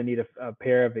even really need a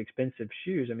pair of expensive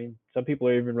shoes. I mean, some people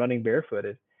are even running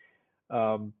barefooted.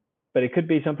 Um, but it could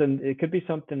be something. It could be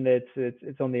something that's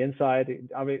it's on the inside.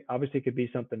 Obviously, it could be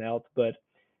something else. But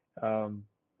um,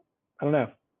 I don't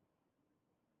know.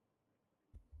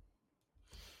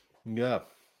 Yeah,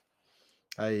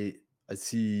 I I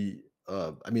see.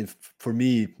 I mean, for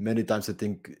me, many times I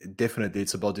think definitely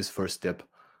it's about this first step.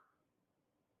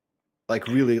 Like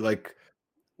really, like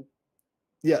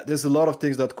yeah, there's a lot of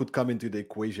things that could come into the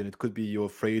equation. It could be you're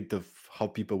afraid of how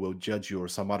people will judge you or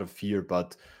some other fear,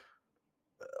 but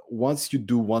once you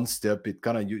do one step, it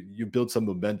kind of you build some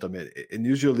momentum. And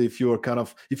usually, if you're kind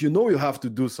of if you know you have to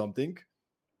do something,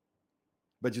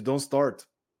 but you don't start,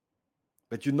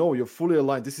 but you're fully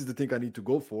aligned. This is the thing I need to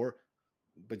go for,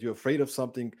 but you're afraid of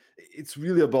something. It's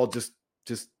really about just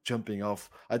jumping off.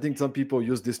 I think some people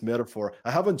use this metaphor.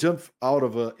 I haven't jumped out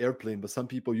of an airplane, but some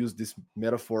people use this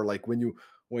metaphor like when you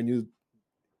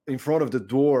in front of the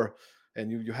door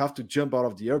and you have to jump out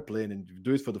of the airplane and you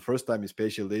do it for the first time,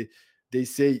 especially they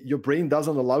say your brain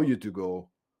doesn't allow you to go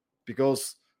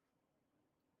because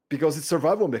it's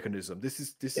survival mechanism.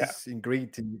 This Yeah. is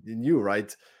ingrained in you,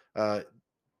 right? uh,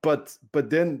 but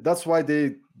then that's why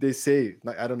they say,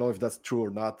 like, I don't know if that's true or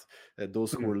not.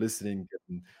 Those who Mhm. are listening,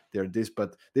 they're this,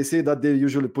 but they say that they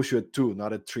usually push you at 2,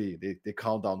 not at 3. They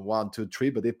count down 1, 2,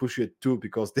 3, but they push you at 2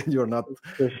 because then you're not,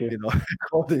 Issue.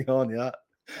 holding on. Yeah,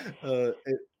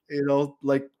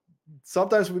 like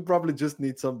sometimes we probably just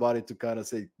need somebody to kind of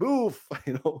say move,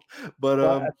 but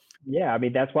Well, yeah, I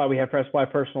mean, that's why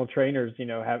personal trainers,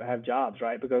 have jobs,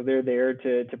 right? Because they're there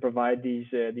to provide these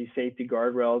safety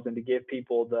guardrails, and to give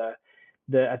people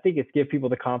I think it's give people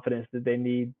the confidence that they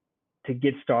need to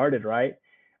get started, right?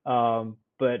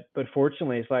 But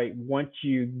fortunately, it's like once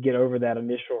you get over that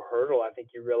initial hurdle, I think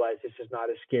you realize this is not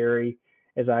as scary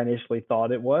as I initially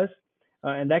thought it was.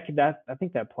 And that I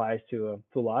think that applies to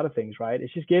a lot of things, right?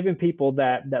 It's just giving people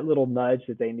that little nudge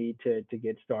that they need to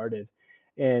get started.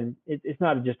 And it's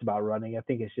not just about running. I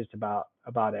think it's just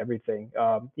about everything.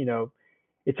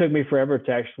 It took me forever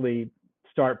to actually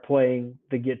start playing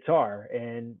the guitar.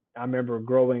 And I remember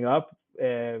growing up,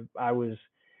 I was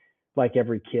like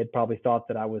every kid, probably thought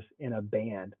that I was in a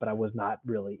band, but I was not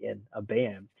really in a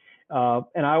band.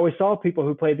 And I always saw people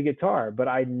who played the guitar, but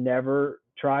I never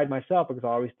tried myself because I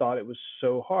always thought it was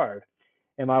so hard.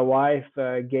 And my wife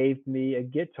gave me a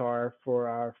guitar for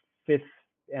our 5th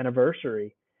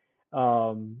anniversary,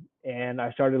 and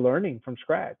I started learning from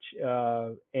scratch.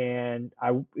 And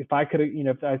if I could,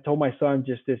 if I told my son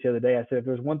just this the other day, I said if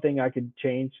there was one thing I could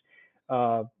change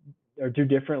uh, or do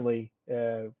differently,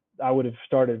 I would have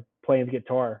started playing the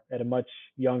guitar at a much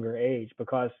younger age,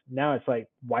 because now it's like,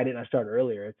 why didn't I start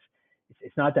earlier?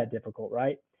 It's not that difficult,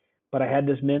 right? But I had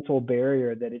this mental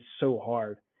barrier that it's so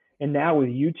hard. And now with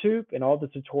YouTube and all the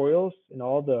tutorials and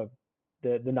all the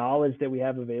knowledge that we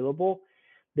have available,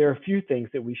 there are a few things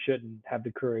that we shouldn't have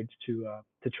the courage to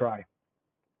try.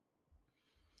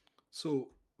 so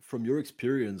from your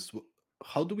experience,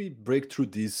 how do we break through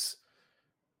these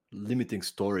limiting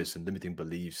stories and limiting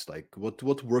beliefs? Like what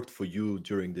worked for you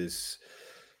during this,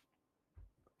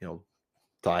 you know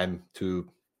time to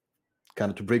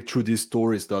kind of to break through these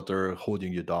stories that are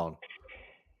holding you down?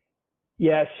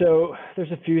 Yeah, so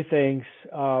there's a few things.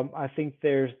 I think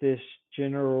there's this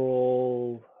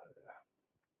general,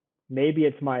 maybe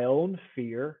it's my own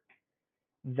fear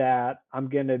that I'm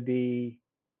going to be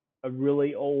a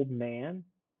really old man.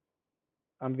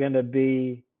 I'm going to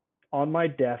be on my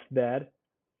deathbed,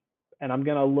 and I'm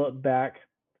going to look back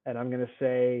and I'm going to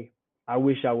say, I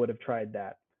wish I would have tried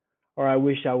that, or I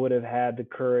wish I would have had the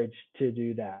courage to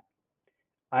do that.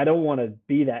 I don't want to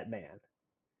be that man.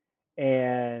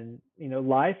 And,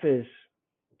 life is,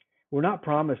 we're not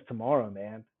promised tomorrow,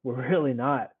 man. We're really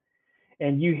not.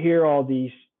 And you hear all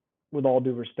these, with all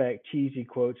due respect, cheesy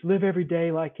quotes, live every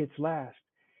day like it's last.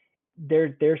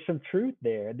 There's some truth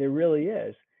there. There really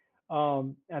is.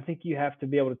 I think you have to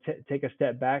be able to take a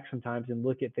step back sometimes and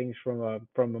look at things from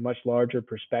a much larger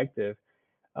perspective.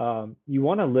 You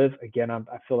want to live, again, I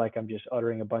feel like I'm just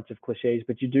uttering a bunch of cliches,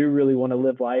 but you do really want to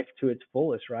live life to its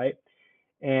fullest, right?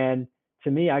 And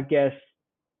to me, I guess,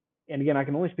 and again, I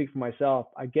can only speak for myself,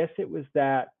 I guess it was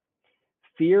that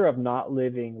fear of not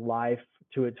living life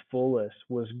to its fullest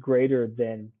was greater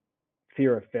than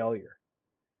fear of failure.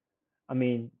 I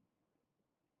mean,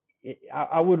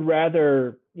 I would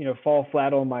rather, fall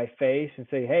flat on my face and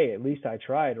say, hey, at least I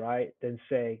tried, right? Than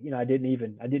say, I didn't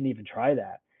even try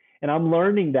that. And I'm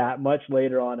learning that much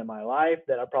later on in my life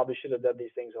that I probably should have done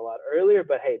these things a lot earlier,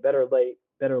 but hey, better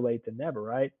late than never,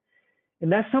 right?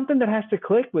 And that's something that has to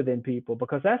click within people,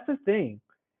 because that's the thing.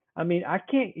 I mean,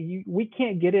 we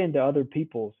can't get into other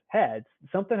people's heads.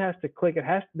 Something has to click. It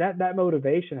has that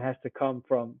motivation has to come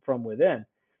from within.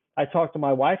 I talk to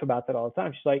my wife about that all the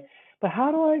time. She's like, but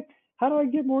how do I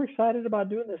get more excited about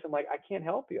doing this? I'm like, I can't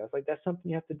help you. I was like, that's something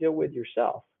you have to deal with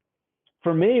yourself.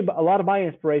 For me, a lot of my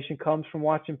inspiration comes from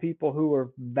watching people who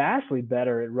are vastly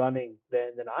better at running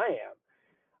than I am.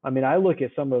 I mean, I look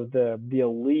at some of the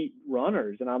elite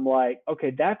runners and I'm like,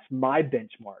 okay, that's my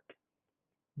benchmark.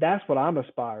 That's what I'm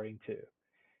aspiring to.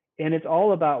 And it's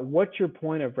all about what's your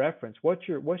point of reference, what's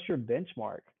your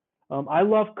benchmark. I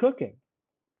love cooking,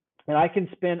 and I can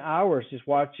spend hours just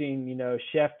watching,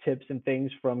 chef tips and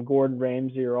things from Gordon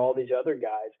Ramsay or all these other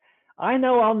guys. I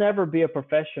know I'll never be a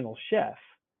professional chef,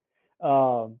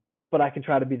 but I can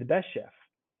try to be the best chef.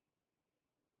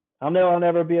 I know I'll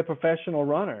never be a professional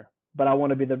runner, but I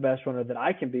want to be the best runner that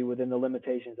I can be within the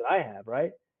limitations that I have,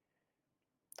 right?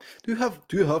 Do you have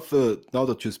now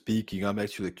that you're speaking, I'm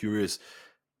actually curious,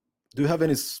 do you have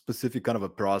any specific kind of a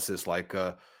process like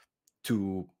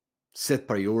to set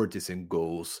priorities and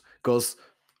goals? Because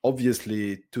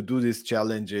obviously to do these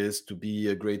challenges, to be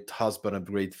a great husband, a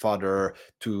great father,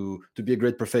 to be a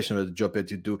great professional at the job that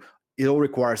you do, it all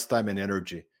requires time and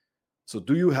energy. So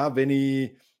do you have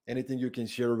anything you can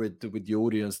share with the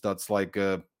audience that's like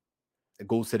a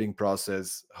goal setting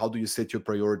process? How do you set your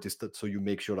priorities so you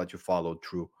make sure that you follow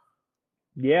through?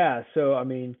 Yeah. So, I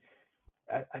mean,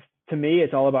 to me,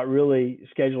 it's all about really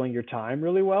scheduling your time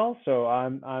really well. So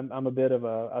I'm a bit of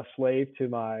a slave to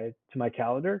my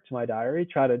calendar, to my diary.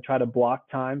 Try to block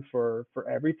time for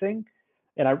everything,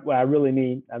 and I really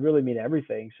mean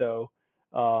everything. So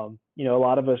a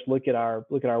lot of us look at our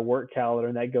work calendar,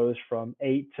 and that goes from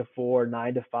 8 to 4,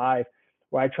 9 to 5,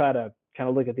 where I try to kind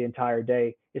of look at the entire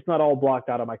day. It's not all blocked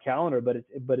out on my calendar, but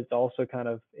it's also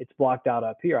it's blocked out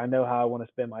up here. I know how I want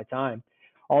to spend my time.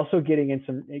 Also, getting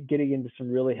into some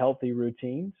really healthy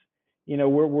routines.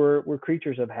 We're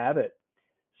creatures of habit.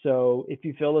 So if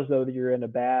you feel as though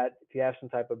that if you have some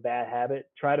type of bad habit,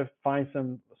 try to find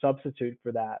some substitute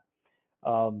for that.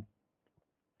 Um,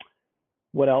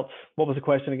 what else? What was the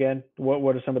question again?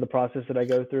 What are some of the process that I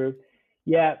go through?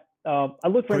 Yeah, I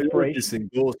look for Priorities inspiration.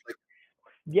 and goals.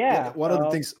 Yeah, Yeah, one of the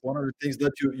things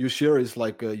that you share is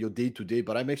like your day to day,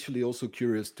 but I'm actually also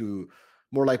curious to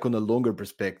more like on a longer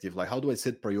perspective. Like, how do I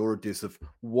set priorities of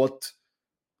what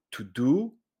to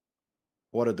do?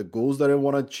 What are the goals that I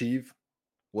want to achieve?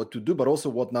 What to do, but also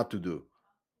what not to do.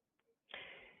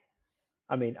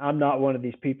 I mean, I'm not one of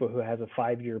these people who has a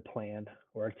 5-year plan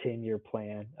or a 10-year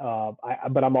plan.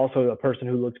 But I'm also a person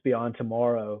who looks beyond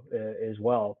tomorrow as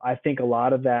well. I think a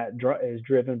lot of that is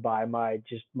driven by my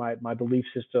belief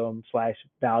system slash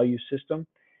value system.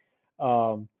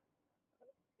 Um,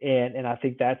 and I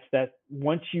think that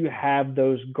once you have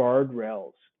those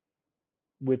guardrails,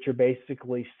 which are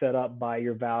basically set up by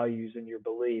your values and your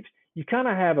beliefs, you kind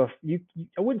of have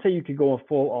I wouldn't say you could go on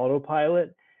full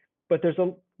autopilot, but there's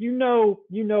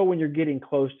when you're getting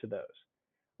close to those,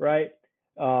 right?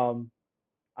 Um,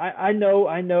 I know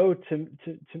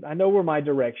where my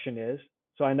direction is,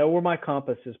 so I know where my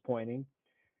compass is pointing,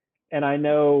 and I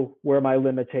know where my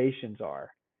limitations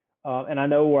are, and I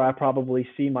know where I probably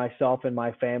see myself and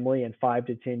my family in 5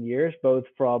 to 10 years, both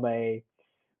from a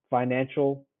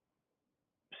financial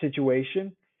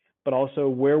situation, but also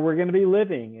where we're going to be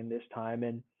living in this time,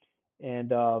 and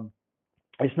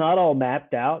it's not all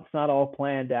mapped out, it's not all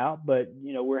planned out, but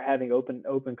we're having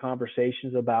open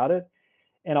conversations about it.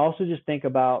 And also just think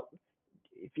about,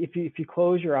 if you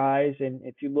close your eyes and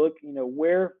if you look,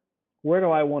 where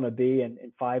do I want to be in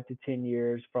 5 to 10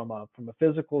 years, from a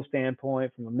physical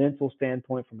standpoint, from a mental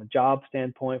standpoint, from a job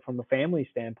standpoint, from a family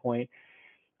standpoint.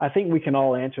 I think we can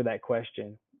all answer that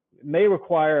question. It may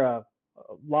require a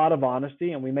lot of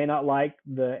honesty, and we may not like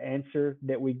the answer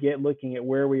that we get looking at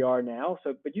where we are now.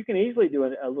 So, but you can easily do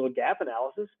a little gap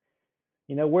analysis.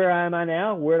 Where am I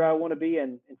now? Where do I want to be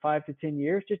in 5 to 10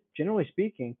 years? Just generally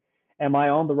speaking, am I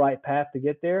on the right path to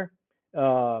get there?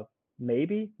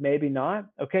 Maybe, maybe not.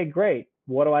 Okay, great.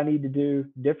 What do I need to do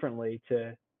differently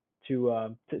to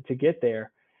get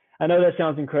there? I know that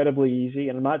sounds incredibly easy,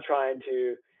 and I'm not trying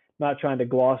to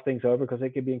gloss things over, because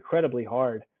it can be incredibly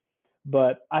hard.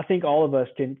 But I think all of us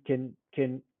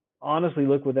can honestly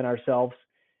look within ourselves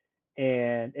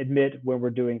and admit when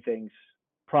we're doing things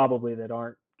probably that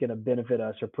aren't going to benefit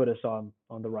us or put us on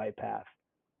the right path.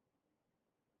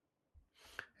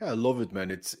 Yeah, I love it,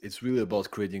 man. It's really about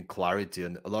creating clarity,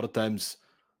 and a lot of times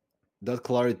that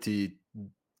clarity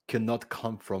cannot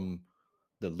come from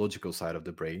the logical side of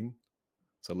the brain.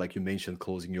 So, like you mentioned,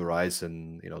 closing your eyes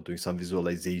and doing some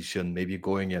visualization, maybe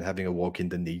going and having a walk in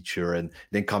the nature, and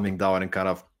then coming down and kind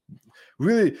of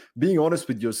really being honest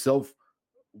with yourself.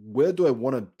 Where do I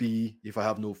want to be if I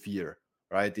have no fear,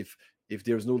 right? If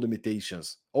there's no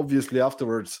limitations, obviously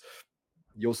afterwards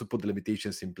you also put the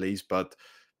limitations in place. But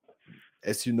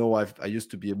as you know, I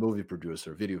used to be a movie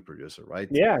producer, video producer, right?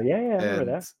 Yeah, yeah, yeah. I remember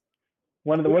And that.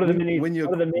 One of the many when you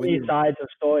sides of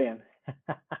Stoyan.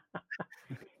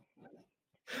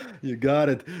 you got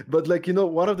it. But like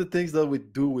one of the things that we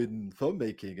do in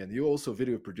filmmaking, and you also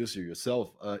video producer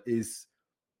yourself, is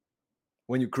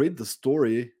when you create the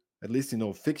story, at least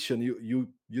fiction, you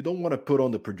don't want to put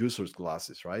on the producer's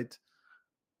glasses, right?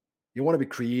 You want to be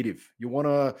creative. You want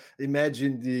to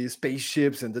imagine the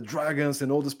spaceships and the dragons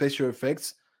and all the special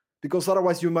effects, because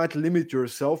otherwise you might limit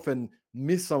yourself and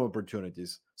miss some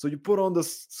opportunities. So you put on the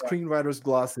screenwriter's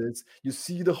glasses, you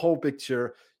see the whole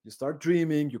picture, you start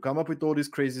dreaming, you come up with all these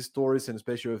crazy stories and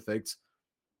special effects.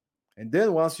 And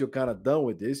then once you're kind of done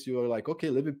with this, you're like, okay,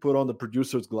 let me put on the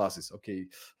producer's glasses. Okay,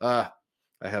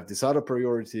 I have this other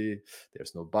priority.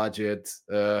 There's no budget.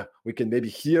 We can maybe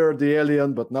hear the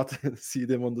alien, but not see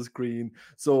them on the screen.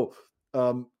 So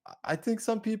I think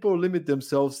some people limit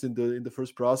themselves in the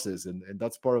first process, and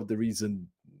that's part of the reason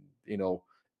they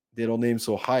don't aim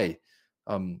so high.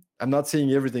 I'm not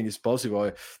saying everything is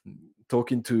possible.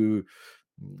 Talking to,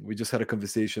 we just had a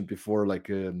conversation before, like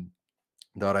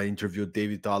that I interviewed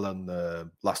David Allen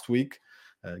last week,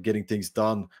 Getting Things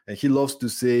Done, and he loves to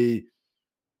say,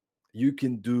 you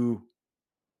can do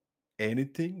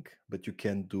anything, but you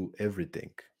can't do everything.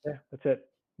 Yeah, that's it.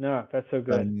 No, that's so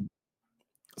good.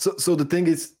 So the thing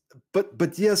is,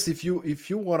 but yes, if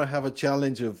you want to have a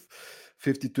challenge of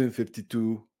 52 and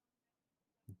 52,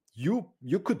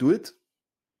 you could do it.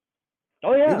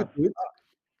 Oh You yeah, could do it.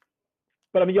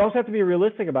 but I mean, you also have to be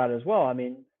realistic about it as well. I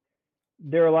mean,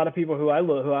 there are a lot of people who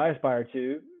I aspire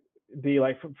to be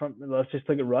like from let's just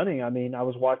look at running. I mean, I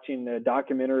was watching a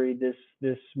documentary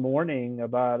this morning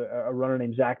about a runner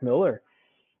named Zach Miller.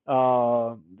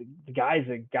 The guy's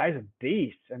a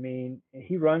beast. I mean,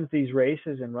 he runs these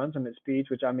races and runs them at speeds,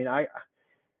 which I mean,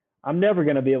 I'm never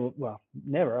going to be able. Well,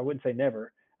 never. I wouldn't say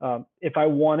never. If I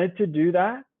wanted to do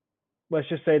that, let's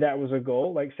just say that was a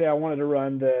goal. Like, say I wanted to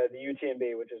run the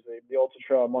UTMB, which is the Ultra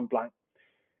Trail Mont Blanc.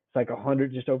 It's like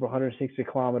 100, just over 160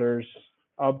 kilometers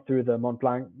up through the Mont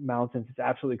Blanc mountains. It's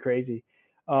absolutely crazy.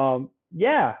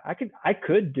 Yeah, I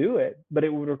could do it, but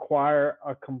it would require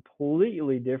a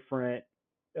completely different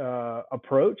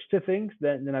approach to things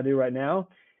than I do right now.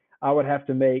 I would have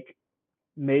to make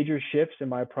major shifts in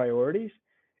my priorities.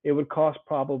 It would cost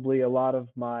probably a lot of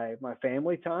my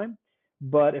family time.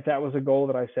 But if that was a goal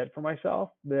that I set for myself,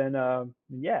 then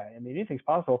yeah, I mean anything's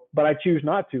possible. But I choose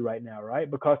not to right now, right?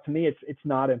 Because to me, it's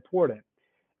not important,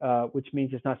 which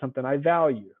means it's not something I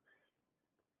value.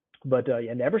 But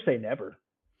yeah, never say never.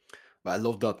 I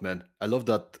love that, man. I love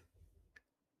that.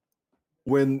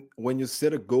 When you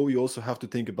set a goal, you also have to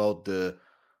think about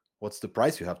what's the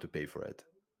price you have to pay for it.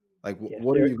 Like Yes,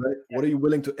 what are there, you what are you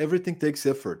willing to? Everything takes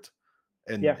effort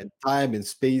yeah, and time and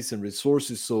space and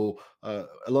resources. So a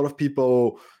lot of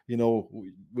people,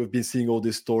 we've been seeing all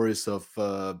these stories of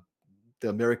the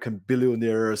American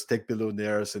billionaires, tech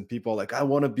billionaires, and people like, I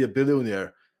want to be a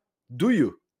billionaire. Do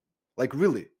you? Like,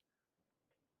 really?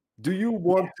 Do you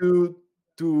want to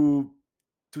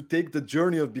to take the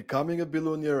journey of becoming a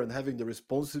billionaire and having the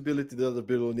responsibility that a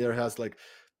billionaire has, like,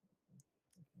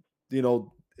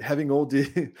 having all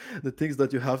the the things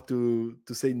that you have to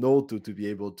say no to be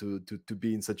able to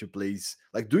be in such a place?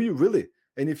 Like, do you really?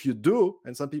 And if you do,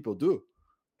 and some people do,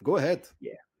 go ahead.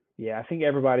 yeah, yeah. I think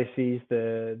everybody sees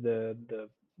the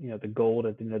the gold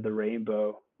at the end of the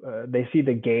rainbow. They see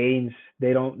the gains.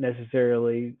 They don't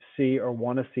necessarily see or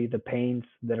want to see the pains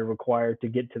that are required to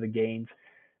get to the gains.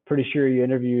 Pretty sure you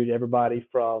interviewed everybody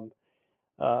from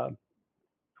uh,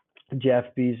 Jeff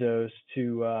Bezos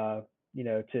to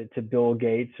to Bill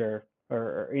Gates or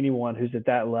anyone who's at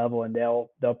that level, and they'll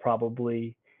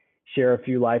probably share a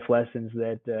few life lessons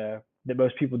that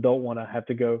most people don't want to have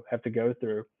to go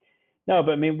through. No,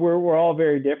 but I mean we're all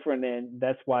very different, and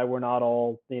that's why we're not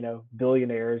all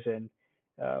billionaires, and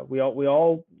we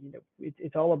all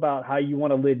it's all about how you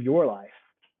want to live your life.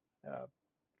 Uh,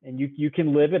 and you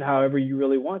can live it however you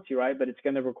really want to, right? But it's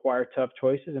going to require tough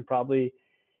choices and probably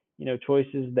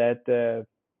choices that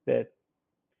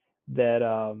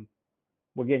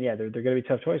well, again, yeah, they're going to be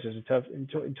tough choices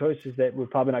and choices that we're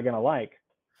probably not going to like.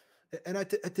 And I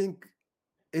think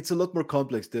it's a lot more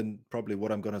complex than probably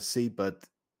what I'm gonna say, but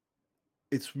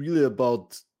it's really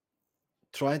about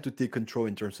trying to take control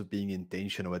in terms of being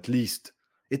intentional. At least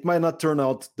it might not turn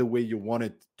out the way you want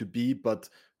it to be, but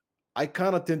I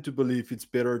kind of tend to believe it's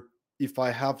better if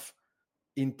I have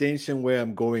intention where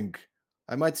I'm going.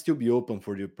 I might still be open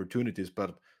for the opportunities,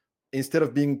 but instead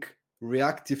of being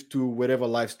reactive to whatever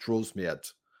life throws me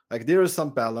at. Like there is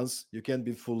some balance. You can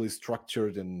be fully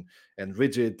structured and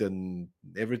rigid and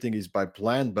everything is by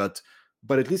plan, but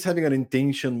at least having an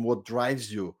intention, what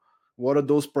drives you, what are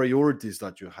those priorities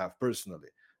that you have personally.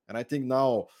 And I think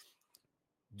now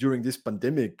during this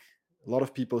pandemic, a lot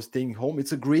of people staying home.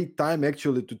 It's a great time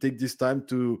actually to take this time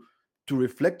to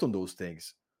reflect on those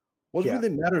things. What Yeah. really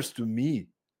matters to me?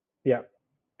 Yeah.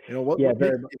 Yeah. What makes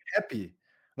Very much. me happy?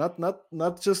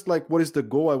 Not just like what is the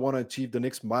goal I want to achieve, the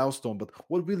next milestone, but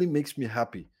what really makes me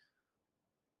happy.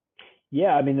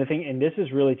 Yeah, I mean the thing, and this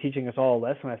is really teaching us all a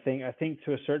lesson. I think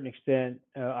to a certain extent,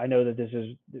 I know that this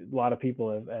is a lot of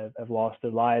people have lost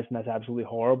their lives, and that's absolutely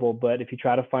horrible. But if you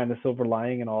try to find the silver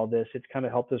lining in all this, it's kind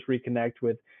of helped us reconnect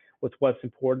with what's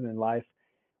important in life.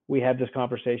 We have this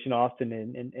conversation often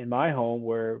in my home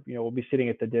where we'll be sitting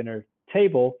at the dinner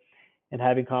table and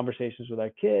having conversations with our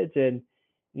kids, and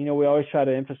we always try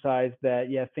to emphasize that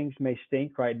yeah, things may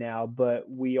stink right now, but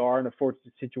we are in a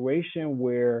fortunate situation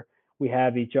where we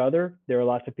have each other. There are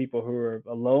lots of people who are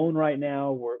alone right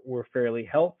now. We're fairly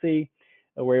healthy.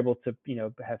 We're able to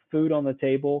have food on the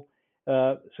table.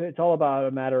 So it's all about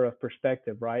a matter of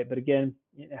perspective, right? But again,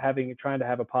 trying to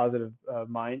have a positive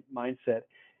mindset.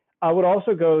 I would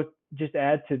also go just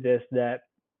add to this that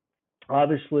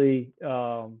obviously,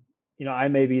 I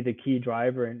may be the key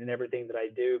driver in everything that I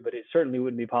do, but it certainly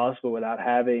wouldn't be possible without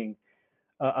having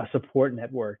a support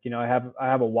network. I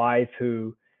have a wife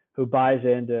who buys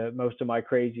into most of my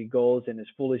crazy goals and is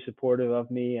fully supportive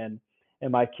of me, and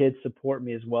my kids support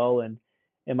me as well. And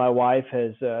my wife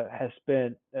has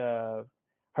spent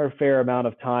her fair amount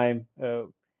of time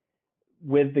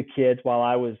with the kids while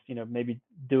I was, maybe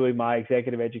doing my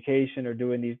executive education or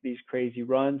doing these crazy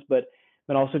runs, but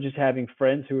also just having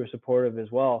friends who are supportive as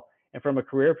well. And from a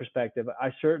career perspective,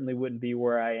 I certainly wouldn't be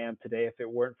where I am today if it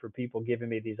weren't for people giving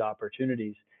me these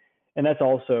opportunities. And that's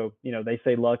also, they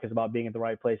say luck is about being at the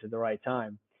right place at the right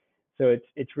time. So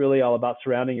it's really all about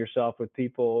surrounding yourself with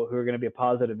people who are going to be a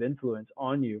positive influence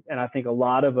on you. And I think a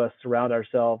lot of us surround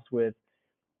ourselves with,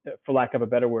 for lack of a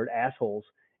better word, assholes.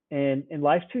 And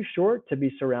life's too short to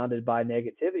be surrounded by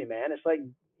negativity, man. It's like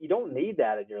you don't need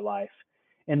that in your life.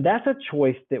 And that's a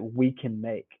choice that we can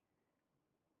make.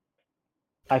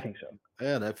 I think so.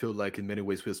 And I feel like in many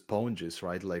ways we're sponges,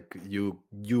 right? Like you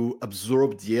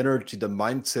absorb the energy, the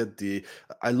mindset, the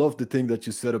I love the thing that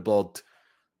you said about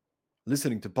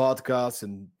listening to podcasts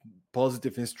and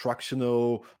positive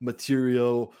instructional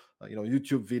material,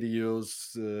 YouTube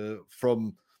videos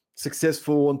from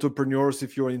successful entrepreneurs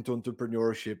if you're into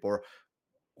entrepreneurship, or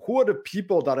who are the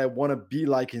people that I want to be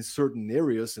like in certain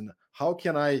areas, and how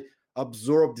can I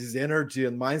absorb this energy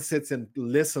and mindsets and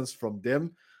lessons from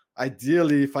them.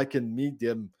 Ideally, if I can meet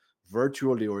them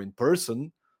virtually or in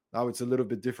person. Now it's a little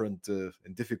bit different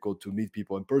and difficult to meet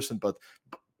people in person, but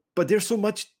there's so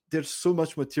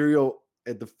much material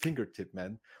at the fingertip,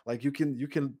 man. Like you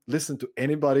can listen to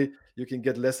anybody, you can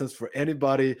get lessons for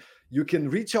anybody, you can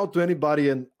reach out to anybody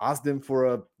and ask them for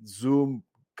a Zoom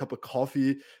cup of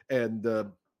coffee, and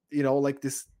like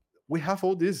this, we have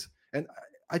all this. And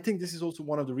I think this is also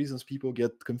one of the reasons people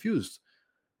get confused.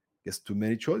 There's too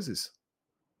many choices.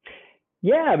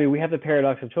 Yeah, I mean, we have the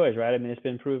paradox of choice, right? I mean, it's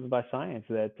been proven by science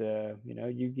that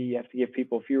you have to give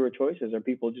people fewer choices, or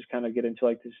people just kind of get into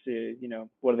like this,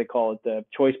 what do they call it, the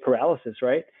choice paralysis,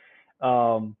 right?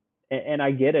 And I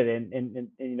get it, and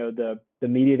the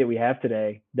media that we have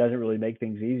today doesn't really make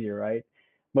things easier, right?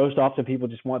 Most often, people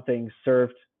just want things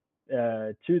served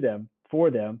to them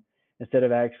for them instead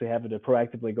of actually having to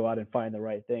proactively go out and find the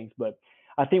right things. But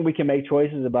I think we can make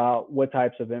choices about what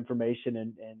types of information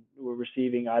and we're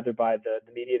receiving either by the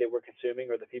media that we're consuming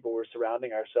or the people we're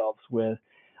surrounding ourselves with.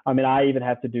 I mean, I even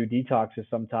have to do detoxes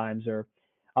sometimes, or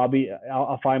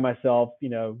I'll find myself,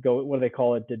 go, what do they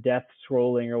call it? The death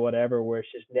scrolling or whatever, where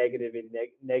it's just negative and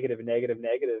negative and negative,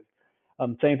 negative.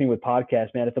 Same thing with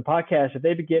podcasts, man. If the podcast, if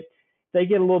they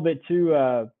get a little bit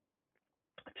too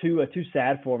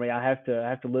sad for me, I have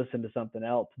to listen to something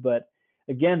else. But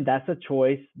again, that's a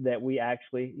choice that we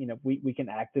actually, we can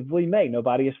actively make.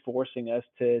 Nobody is forcing us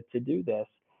to do this.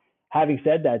 Having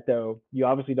said that, though, you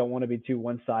obviously don't want to be too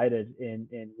one-sided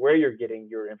in where you're getting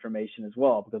your information as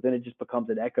well, because then it just becomes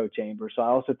an echo chamber. So I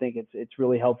also think it's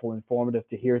really helpful and informative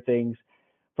to hear things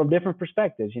from different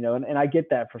perspectives, and I get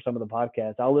that for some of the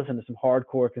podcasts. I'll listen to some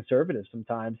hardcore conservatives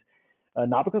sometimes,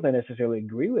 not because I necessarily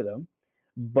agree with them,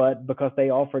 but because they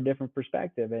offer a different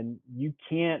perspective. And you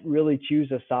can't really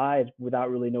choose a side without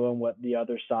really knowing what the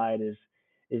other side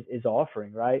is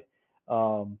offering, right?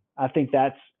 I think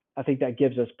that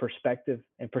gives us perspective,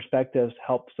 and perspectives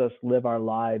helps us live our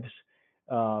lives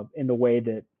in the way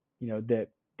that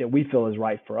that we feel is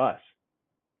right for us.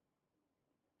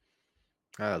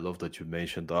 I love that you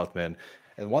mentioned that, man.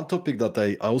 And one topic that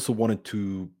I also wanted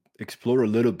to explore a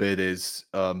little bit is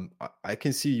I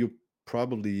can see you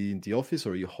probably in the office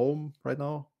or you home right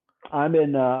now. I'm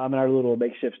in our little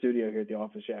makeshift studio here at the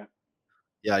office. Yeah.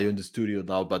 Yeah, you're in the studio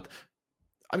now, but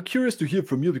I'm curious to hear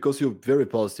from you because you're a very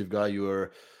positive guy. You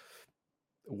are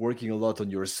working a lot on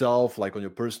yourself, like on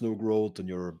your personal growth, on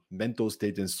your mental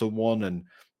state, and so on. And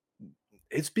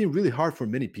it's been really hard for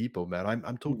many people, man. I'm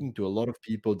Hmm. talking to a lot of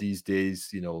people these days.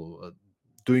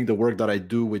 Doing the work that I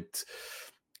do with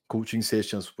coaching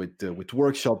sessions, with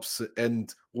workshops,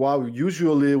 and while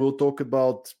usually we'll talk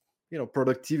about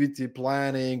productivity,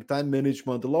 planning, time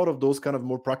management, a lot of those kind of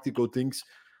more practical things.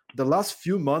 The last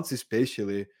few months,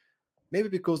 especially, maybe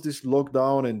because this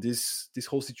lockdown and this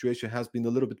whole situation has been a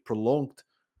little bit prolonged,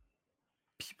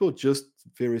 people just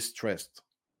very stressed.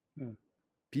 Hmm.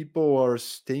 People are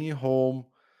staying home,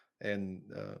 and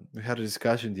we had a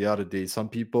discussion the other day. Some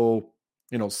people,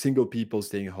 single people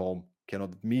staying home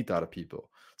cannot meet other people.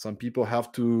 Some people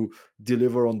have to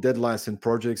deliver on deadlines and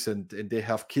projects, and they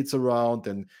have kids around,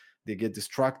 and they get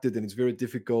distracted, and it's very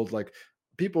difficult. Like,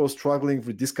 people are struggling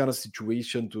with this kind of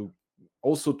situation to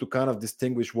also to kind of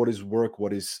distinguish what is work,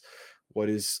 what is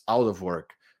out of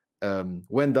work.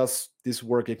 When does this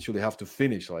work actually have to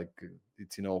finish? Like,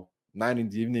 it's 9 in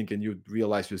the evening and you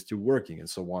realize you're still working, and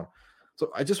so on.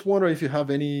 So I just wonder if you have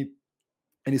any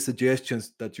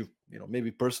suggestions that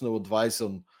maybe personal advice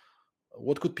on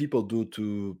what could people do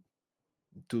to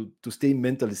stay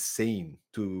mentally sane,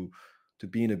 to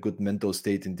be in a good mental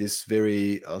state in this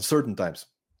very uncertain times.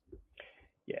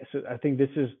 Yeah, so I think this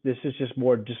is just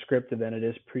more descriptive than it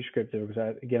is prescriptive,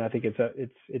 because I think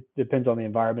it depends on the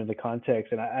environment, the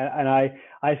context, and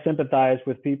I sympathize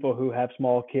with people who have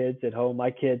small kids at home.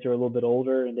 My kids are a little bit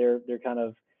older, and they're kind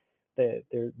of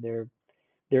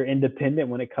they're independent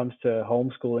when it comes to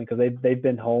homeschooling, because they've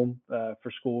been home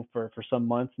for school for some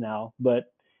months now,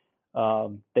 but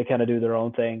they kind of do their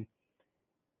own thing.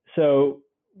 So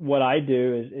what I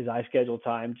do is I schedule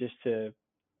time.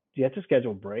 You have to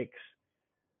schedule breaks,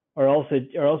 or else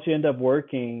you end up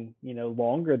working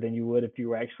longer than you would if you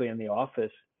were actually in the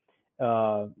office.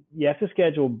 You have to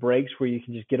schedule breaks where you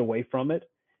can just get away from it,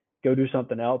 go do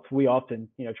something else. We often,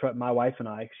 try, my wife and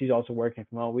I, she's also working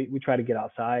from home. We try to get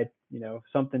outside,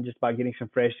 something just by getting some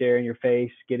fresh air in your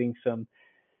face,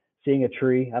 seeing a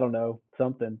tree, I don't know,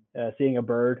 something, seeing a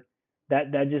bird.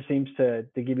 That just seems to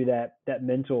give you that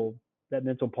mental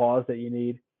pause that you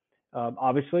need.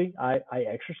 Obviously, I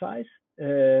exercise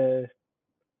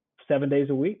 7 days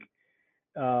a week.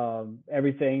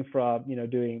 Everything from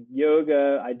doing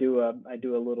yoga. I do a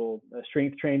little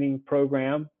strength training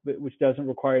program, which doesn't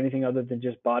require anything other than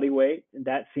just body weight, and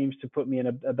that seems to put me in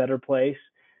a better place.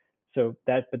 But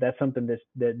that's something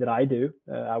that I do.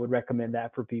 I would recommend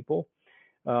that for people.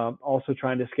 Also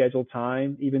trying to schedule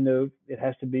time, even though it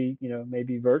has to be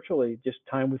maybe virtually, just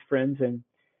time with friends and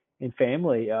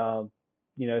family.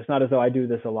 It's not as though I do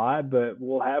this a lot, but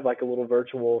we'll have like a little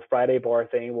virtual Friday bar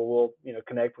thing where we'll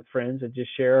connect with friends and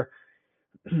just share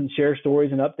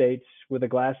stories and updates with a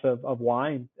glass of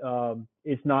wine.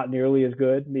 It's not nearly as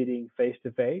good meeting face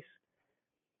to face.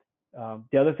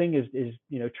 The other thing is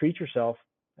treat yourself.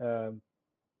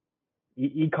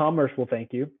 E-commerce will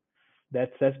thank you.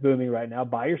 That's booming right now.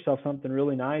 Buy yourself something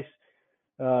really nice.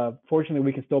 Fortunately,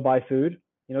 we can still buy food.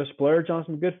 Splurge on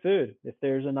some good food. If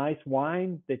there's a nice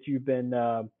wine that you've been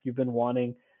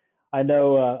wanting, I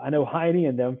know Heine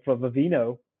and them from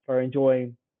Vivino are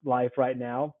enjoying life right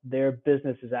now. Their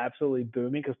business is absolutely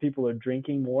booming because people are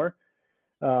drinking more.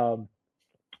 But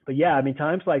yeah, I mean,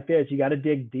 times like this, you got to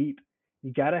dig deep.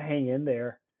 You got to hang in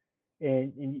there,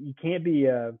 and you can't be.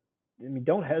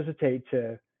 Don't hesitate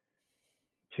to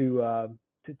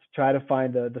try to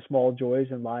find the small joys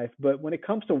in life. But when it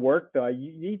comes to work, though,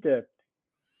 you need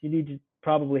to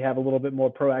probably have a little bit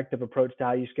more proactive approach to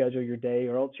how you schedule your day,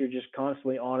 or else you're just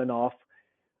constantly on and off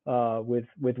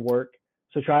with work.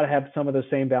 So try to have some of those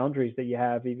same boundaries that you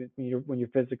have even when you're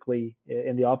physically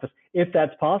in the office, if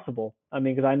that's possible. I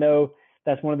mean, because I know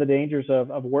that's one of the dangers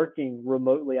of working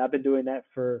remotely. I've been doing that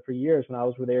for years when I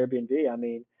was with Airbnb. I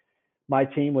mean, my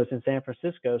team was in San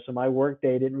Francisco, so my work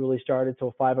day didn't really start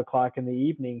until 5 o'clock in the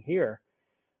evening here.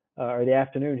 or the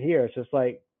afternoon here. So it's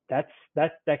like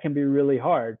that can be really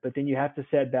hard. But then you have to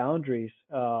set boundaries.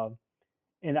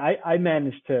 And I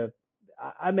managed to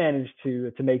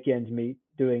make ends meet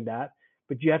doing that.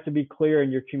 But you have to be clear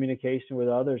in your communication with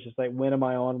others. It's like, when am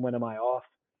I on? When am I off?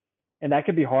 And that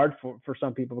could be hard for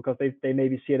some people because they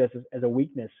maybe see it as a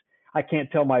weakness. I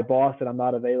can't tell my boss that I'm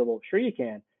not available. Sure you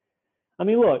can. I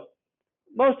mean, look,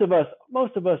 most of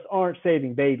us aren't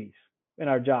saving babies in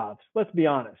our jobs. Let's be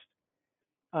honest.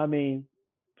 I mean,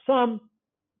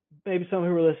 maybe some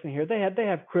who are listening here, they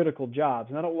have critical jobs,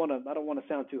 and I don't want to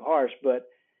sound too harsh, but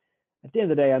at the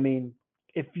end of the day, I mean,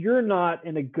 if you're not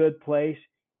in a good place,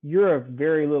 you're of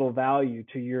very little value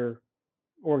to your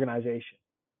organization.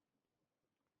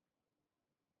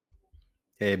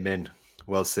 Amen.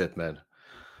 Well said, man.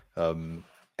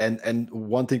 And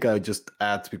one thing I just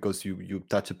add, because you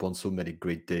touch upon so many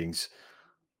great things,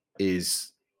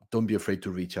 is don't be afraid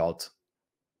to reach out.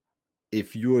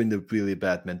 If you're in a really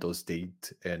bad mental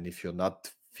state, and if you're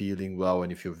not feeling well,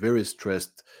 and if you're very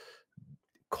stressed,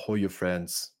 call your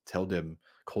friends, tell them,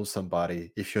 call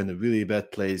somebody. If you're in a really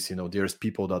bad place, there's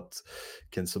people that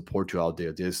can support you out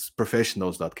there. There's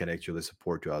professionals that can actually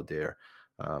support you out there.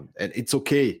 And it's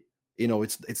okay.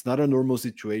 It's not a normal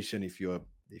situation. If you're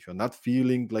not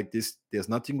feeling like this, there's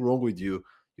nothing wrong with you.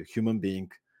 You're a human being.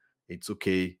 It's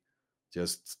okay.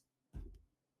 Just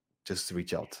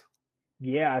reach out.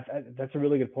 Yeah, that's a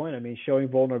really good point. I mean, showing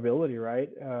vulnerability, right?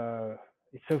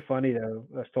 It's so funny though,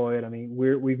 Stoyan. I mean,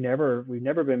 we've never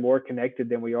been more connected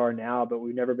than we are now, but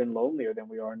we've never been lonelier than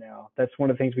we are now. That's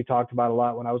one of the things we talked about a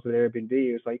lot when I was with Airbnb.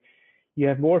 It was like, you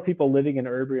have more people living in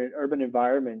urban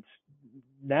environments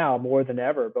now more than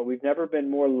ever, but we've never been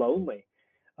more lonely.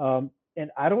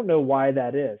 And I don't know why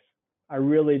that is. I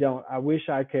really don't. I wish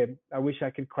I could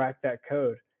crack that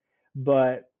code,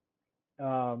 but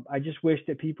I just wish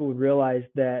that people would realize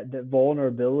that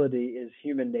vulnerability is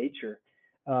human nature.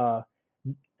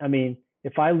 I mean,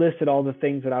 if I listed all the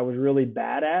things that I was really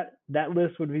bad at, that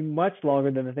list would be much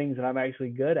longer than the things that I'm actually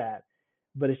good at.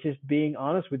 But it's just being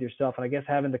honest with yourself, and I guess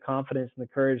having the confidence and the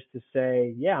courage to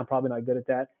say, yeah, I'm probably not good at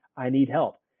that. I need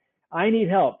help. I need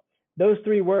help. Those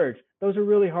 3 words, those are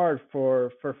really hard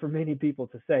for many people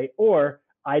to say. Or,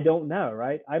 I don't know,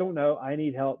 right? I don't know. I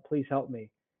need help. Please help me.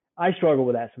 I struggle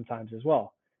with that sometimes as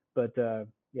well. But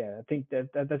yeah, I think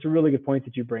that's a really good point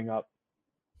that you bring up.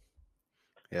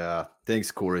 Yeah,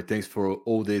 thanks, Corey. Thanks for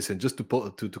all this. And just to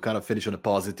kind of finish on a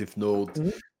positive note, Mm-hmm.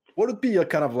 What would be a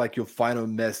kind of like your final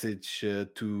message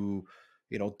to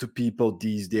people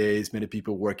these days? Many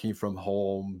people working from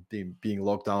home, being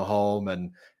locked down home,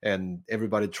 and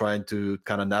everybody trying to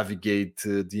kind of navigate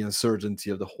the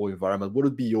uncertainty of the whole environment. What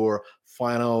would be your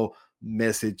final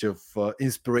message of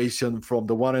inspiration from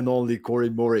the one and only Corey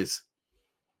Morris?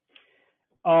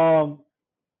 Oh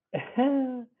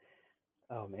man,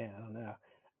 I don't know.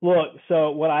 Look,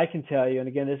 so what I can tell you, and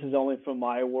again, this is only from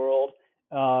my world.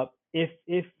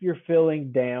 If you're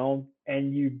feeling down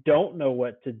and you don't know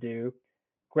what to do,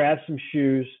 grab some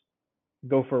shoes,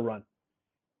 go for a run.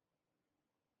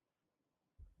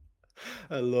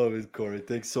 I love it, Corey.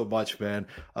 Thanks so much, man.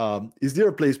 Is there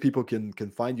a place people can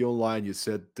find you online? You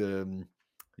said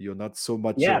you're not so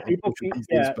much on People social these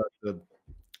days, yeah. but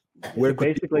where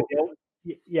could Basically, people?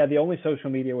 the only social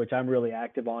media which I'm really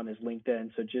active on is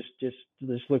LinkedIn. So just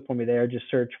look for me there. Just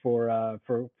search for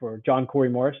John Corey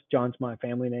Morris. John's my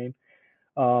family name.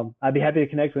 I'd be happy to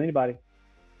connect with anybody.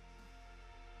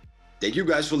 Thank you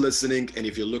guys for listening. And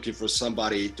if you're looking for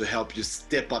somebody to help you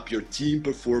step up your team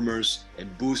performance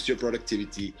and boost your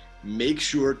productivity, make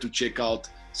sure to check out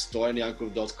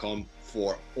stoyanyankov.com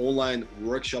for online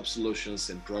workshop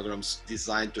solutions and programs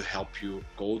designed to help you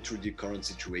go through the current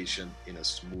situation in a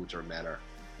smoother manner.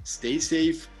 Stay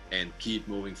safe and keep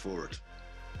moving forward.